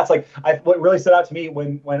hit these spots. Like what really stood out to me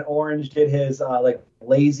when Orange did his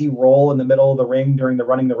lazy roll in the middle of the ring during the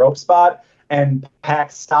running the rope spot, and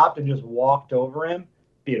Pac stopped and just walked over him.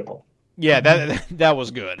 Beautiful. Yeah, that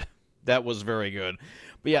was good. That was very good.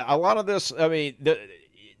 But yeah, a lot of this,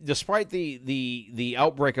 despite the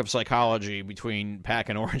outbreak of psychology between Pac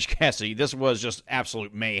and Orange Cassidy, this was just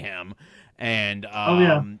absolute mayhem. And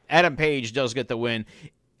Adam Page does get the win.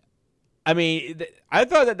 I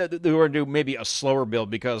thought that they were going to do maybe a slower build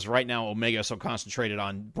because right now Omega is so concentrated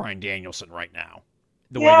on Bryan Danielson right now.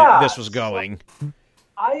 The way that this was going.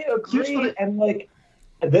 I agree. And like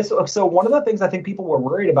this, so one of the things I think people were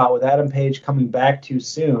worried about with Adam Page coming back too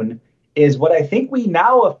soon is what I think we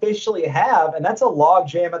now officially have, and that's a log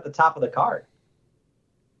jam at the top of the card.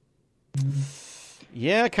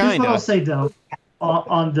 Yeah, kind of. Here's what I'll say, though,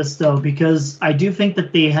 on this, though, because I do think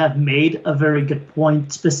that they have made a very good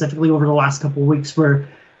point, specifically over the last couple of weeks, where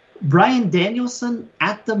Bryan Danielson,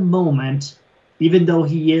 at the moment, even though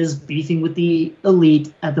he is beefing with the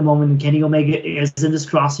Elite at the moment, and Kenny Omega is in his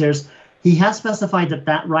crosshairs, he has specified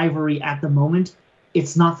that rivalry at the moment,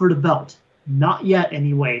 it's not for the belt. Not yet,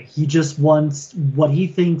 anyway. He just wants what he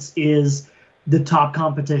thinks is the top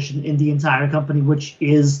competition in the entire company, which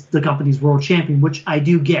is the company's world champion, which I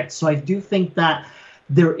do get. So I do think that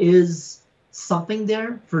there is something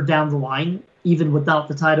there for down the line, even without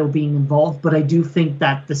the title being involved. But I do think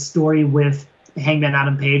that the story with Hangman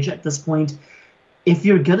Adam Page at this point, if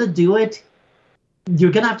you're going to do it,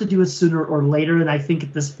 you're going to have to do it sooner or later. And I think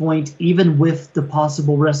at this point, even with the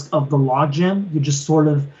possible risk of the logjam, you just sort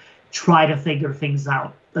of try to figure things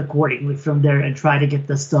out accordingly from there and try to get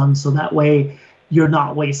this done so that way you're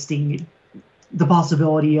not wasting the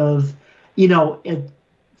possibility of,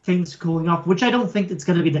 things cooling off, which I don't think it's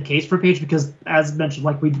going to be the case for Page because, as mentioned,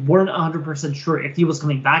 we weren't 100% sure if he was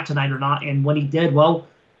coming back tonight or not. And when he did, well,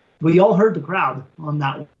 we all heard the crowd on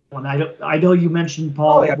that one. I know you mentioned,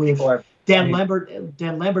 Paul, with Dan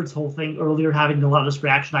Lambert's whole thing earlier having the loudest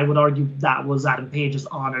reaction. I would argue that was Adam Page's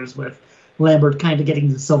honors with Lambert kind of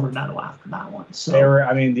getting the silver medal after that one. So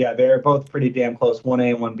they're both pretty damn close,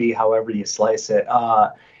 1A and 1B, however you slice it.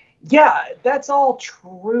 Yeah, that's all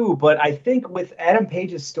true, but I think with Adam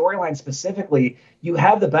Page's storyline specifically, you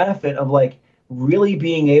have the benefit of like really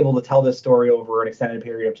being able to tell this story over an extended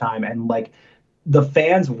period of time, and like the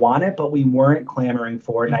fans want it, but we weren't clamoring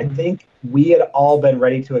for it. And I think we had all been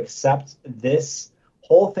ready to accept this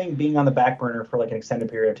whole thing being on the back burner for like an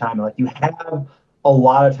extended period of time. And like you have a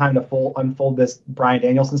lot of time to unfold this Bryan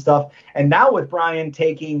Danielson stuff. And now with Bryan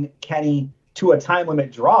taking Kenny to a time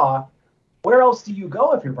limit draw, where else do you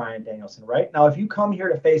go if you're Bryan Danielson, right? Now, if you come here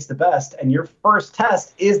to face the best and your first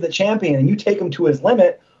test is the champion and you take him to his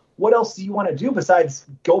limit, what else do you want to do besides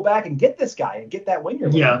go back and get this guy and get that win you're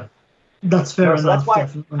winning? Yeah, that's fair enough. So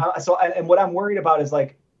that's why. And what I'm worried about is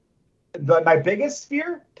like my biggest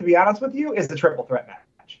fear, to be honest with you, is the triple threat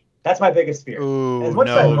match. That's my biggest fear. Ooh,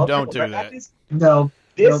 no, don't do that. Matches, no.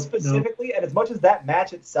 This specifically, and as much as that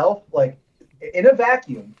match itself, like in a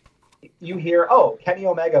vacuum, you hear, oh, Kenny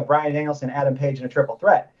Omega, Bryan Danielson, Adam Page in a triple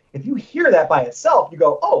threat. If you hear that by itself, you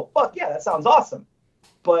go, oh, fuck yeah, that sounds awesome.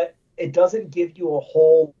 But it doesn't give you a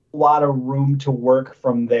whole lot of room to work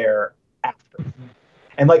from there after.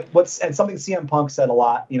 And like something CM Punk said a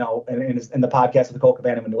lot, in the podcast with Cole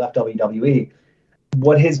Cabana when he left WWE,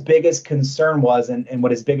 what his biggest concern was and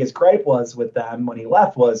what his biggest gripe was with them when he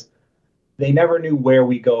left was they never knew where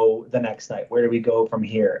we go the next night. Where do we go from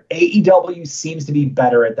here? AEW seems to be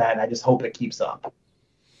better at that, and I just hope it keeps up.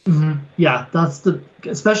 Mm-hmm. Yeah,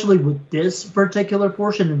 especially with this particular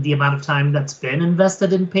portion and the amount of time that's been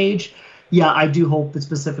invested in Page. Yeah, I do hope that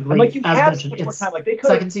specifically, like you as have mentioned, so much more it's time. Like they could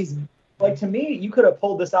second season. Like to me, you could have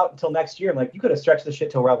pulled this out until next year, and like you could have stretched the shit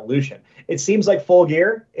till Revolution. It seems like Full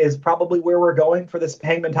Gear is probably where we're going for this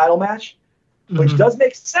Hangman title match, which does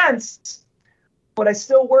make sense. But I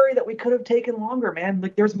still worry that we could have taken longer, man.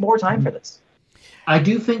 Like there's more time for this. I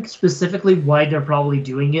do think specifically why they're probably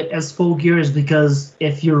doing it as Full Gear is because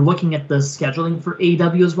if you're looking at the scheduling for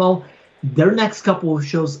AEW as well, their next couple of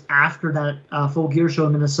shows after that Full Gear show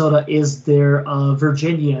in Minnesota is their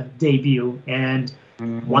Virginia debut, and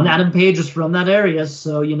one Adam Page is from that area,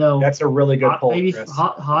 so that's a really good pull.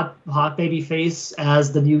 Hot baby face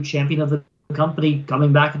as the new champion of the company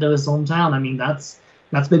coming back into his hometown. I mean, that's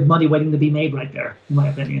big money waiting to be made right there, in my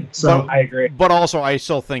opinion. So I agree. But also, I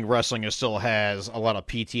still think wrestling still has a lot of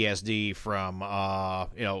PTSD from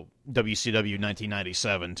WCW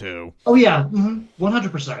 1997 too. Oh yeah,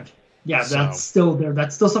 100%. Yeah, that's still there.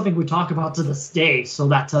 That's still something we talk about to this day. So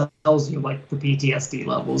that tells you like the PTSD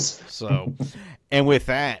levels. So, and with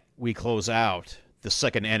that, we close out the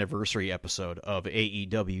second anniversary episode of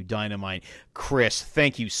AEW Dynamite. Chris,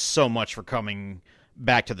 thank you so much for coming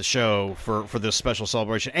back to the show for this special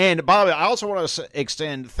celebration. And by the way, I also want to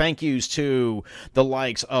extend thank yous to the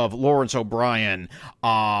likes of Lawrence O'Brien,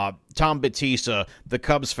 Tom Batista, the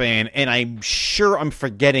Cubs fan, and I'm sure I'm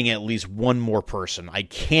forgetting at least one more person. I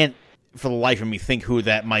can't for the life of me think who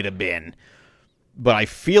that might have been. But I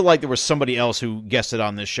feel like there was somebody else who guested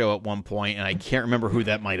on this show at one point, and I can't remember who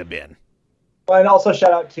that might have been. Well, and also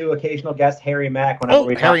shout out to occasional guest Harry Mack.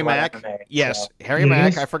 Harry Mack. Yes, Harry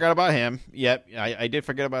Mack. I forgot about him. Yep, I did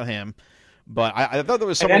forget about him. But I thought there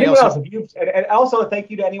was somebody else. And also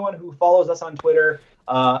thank you to anyone who follows us on Twitter,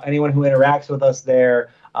 anyone who interacts with us there,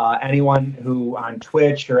 anyone who on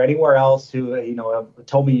Twitch or anywhere else who have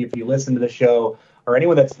told me if you listen to the show, or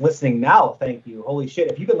anyone that's listening now, thank you. Holy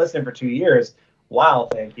shit! If you've been listening for 2 years, wow,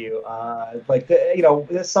 thank you. This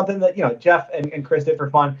is something that Jeff and Chris did for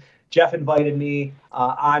fun. Jeff invited me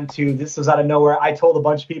onto, this was out of nowhere. I told a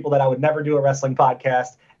bunch of people that I would never do a wrestling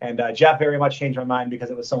podcast, and Jeff very much changed my mind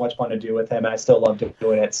because it was so much fun to do with him, and I still love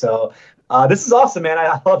doing it. So this is awesome, man.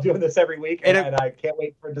 I love doing this every week, and I can't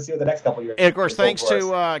wait to see what the next couple of years. And of course, thanks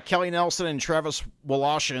to Kelly Nelson and Travis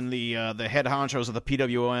Woloshin, the head honchos of the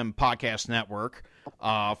PWM Podcast Network.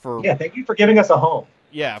 Thank you for giving us a home.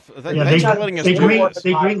 Thanks for letting us do this.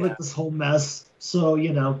 They greenlit this whole mess, so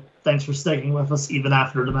thanks for sticking with us even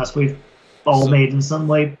after the mess we've all made in some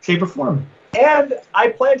way, shape, or form. And I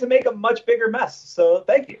plan to make a much bigger mess, so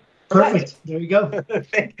thank you. Perfect. There you go.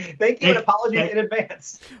 thank you, and apologies in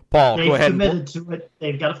advance. Paul, go ahead. They've committed to it.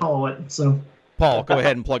 They've got to follow it. So, Paul, go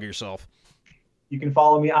ahead and plug yourself. You can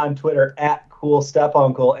follow me on Twitter at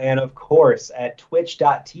CoolStepUncle, and of course at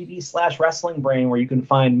twitch.tv/WrestlingBrain, where you can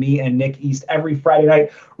find me and Nick East every Friday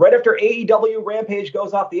night, right after AEW Rampage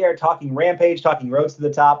goes off the air, talking Rampage, talking Roads to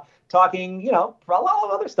the Top, talking, a lot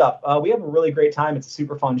of other stuff. We have a really great time. It's a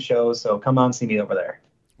super fun show, so come on, see me over there.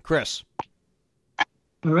 Chris.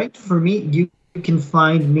 All right, for me, you can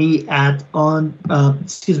find me on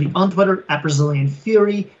Twitter at Brazilian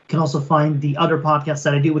Fury. You can also find the other podcasts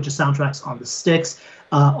that I do, which is Soundtracks on the Sticks,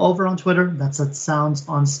 over on Twitter. That's at Sounds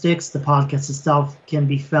on Sticks. The podcast itself can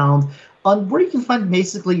be found on where you can find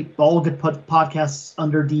basically all good podcasts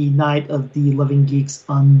under the Night of the Living Geeks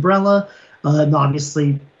umbrella. And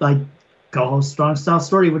obviously, I co-host Strong Style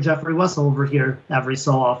Story with Jeffrey Wessel over here every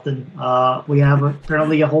so often. We have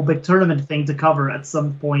apparently a whole big tournament thing to cover at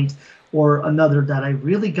some point or another that I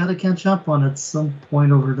really got to catch up on at some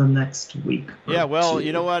point over the next week. Yeah, well, two.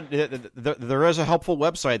 you know what? There is a helpful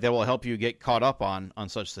website that will help you get caught up on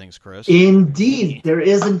such things, Chris. Indeed. There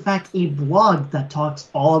is, in fact, a blog that talks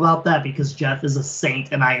all about that because Jeff is a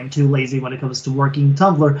saint and I am too lazy when it comes to working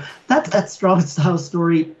Tumblr. That's at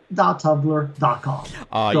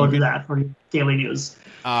strongstylestory.tumblr.com. Go to that for daily news.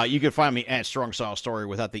 You can find me at Strong Style Story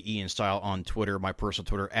without the E in style on Twitter, my personal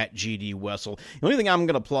Twitter at GD Wessel. The only thing I'm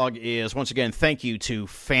going to plug is, once again, thank you to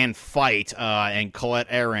FanFight and Colette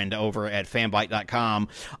Arend over at fanbite.com,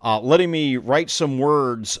 letting me write some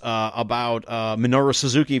words about Minoru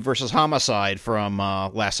Suzuki versus Homicide from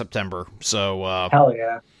last September. So, hell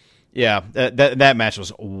yeah. Yeah, that match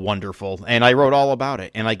was wonderful, and I wrote all about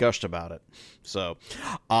it, and I gushed about it. So,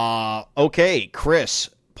 okay,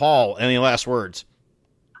 Chris, Paul, any last words?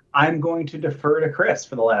 I'm going to defer to Chris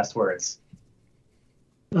for the last words.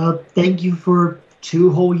 Thank you for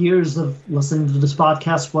 2 whole years of listening to this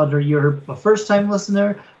podcast, whether you're a first-time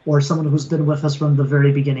listener or someone who's been with us from the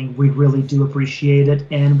very beginning. We really do appreciate it,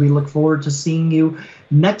 and we look forward to seeing you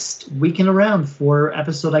next weekend around for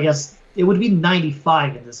episode, I guess, it would be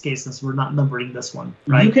 95 in this case, since we're not numbering this one,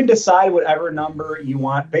 right? You can decide whatever number you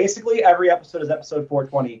want. Basically, every episode is episode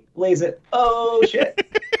 420. Blaze it. Oh, shit.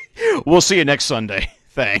 We'll see you next Sunday.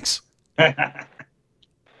 Thanks.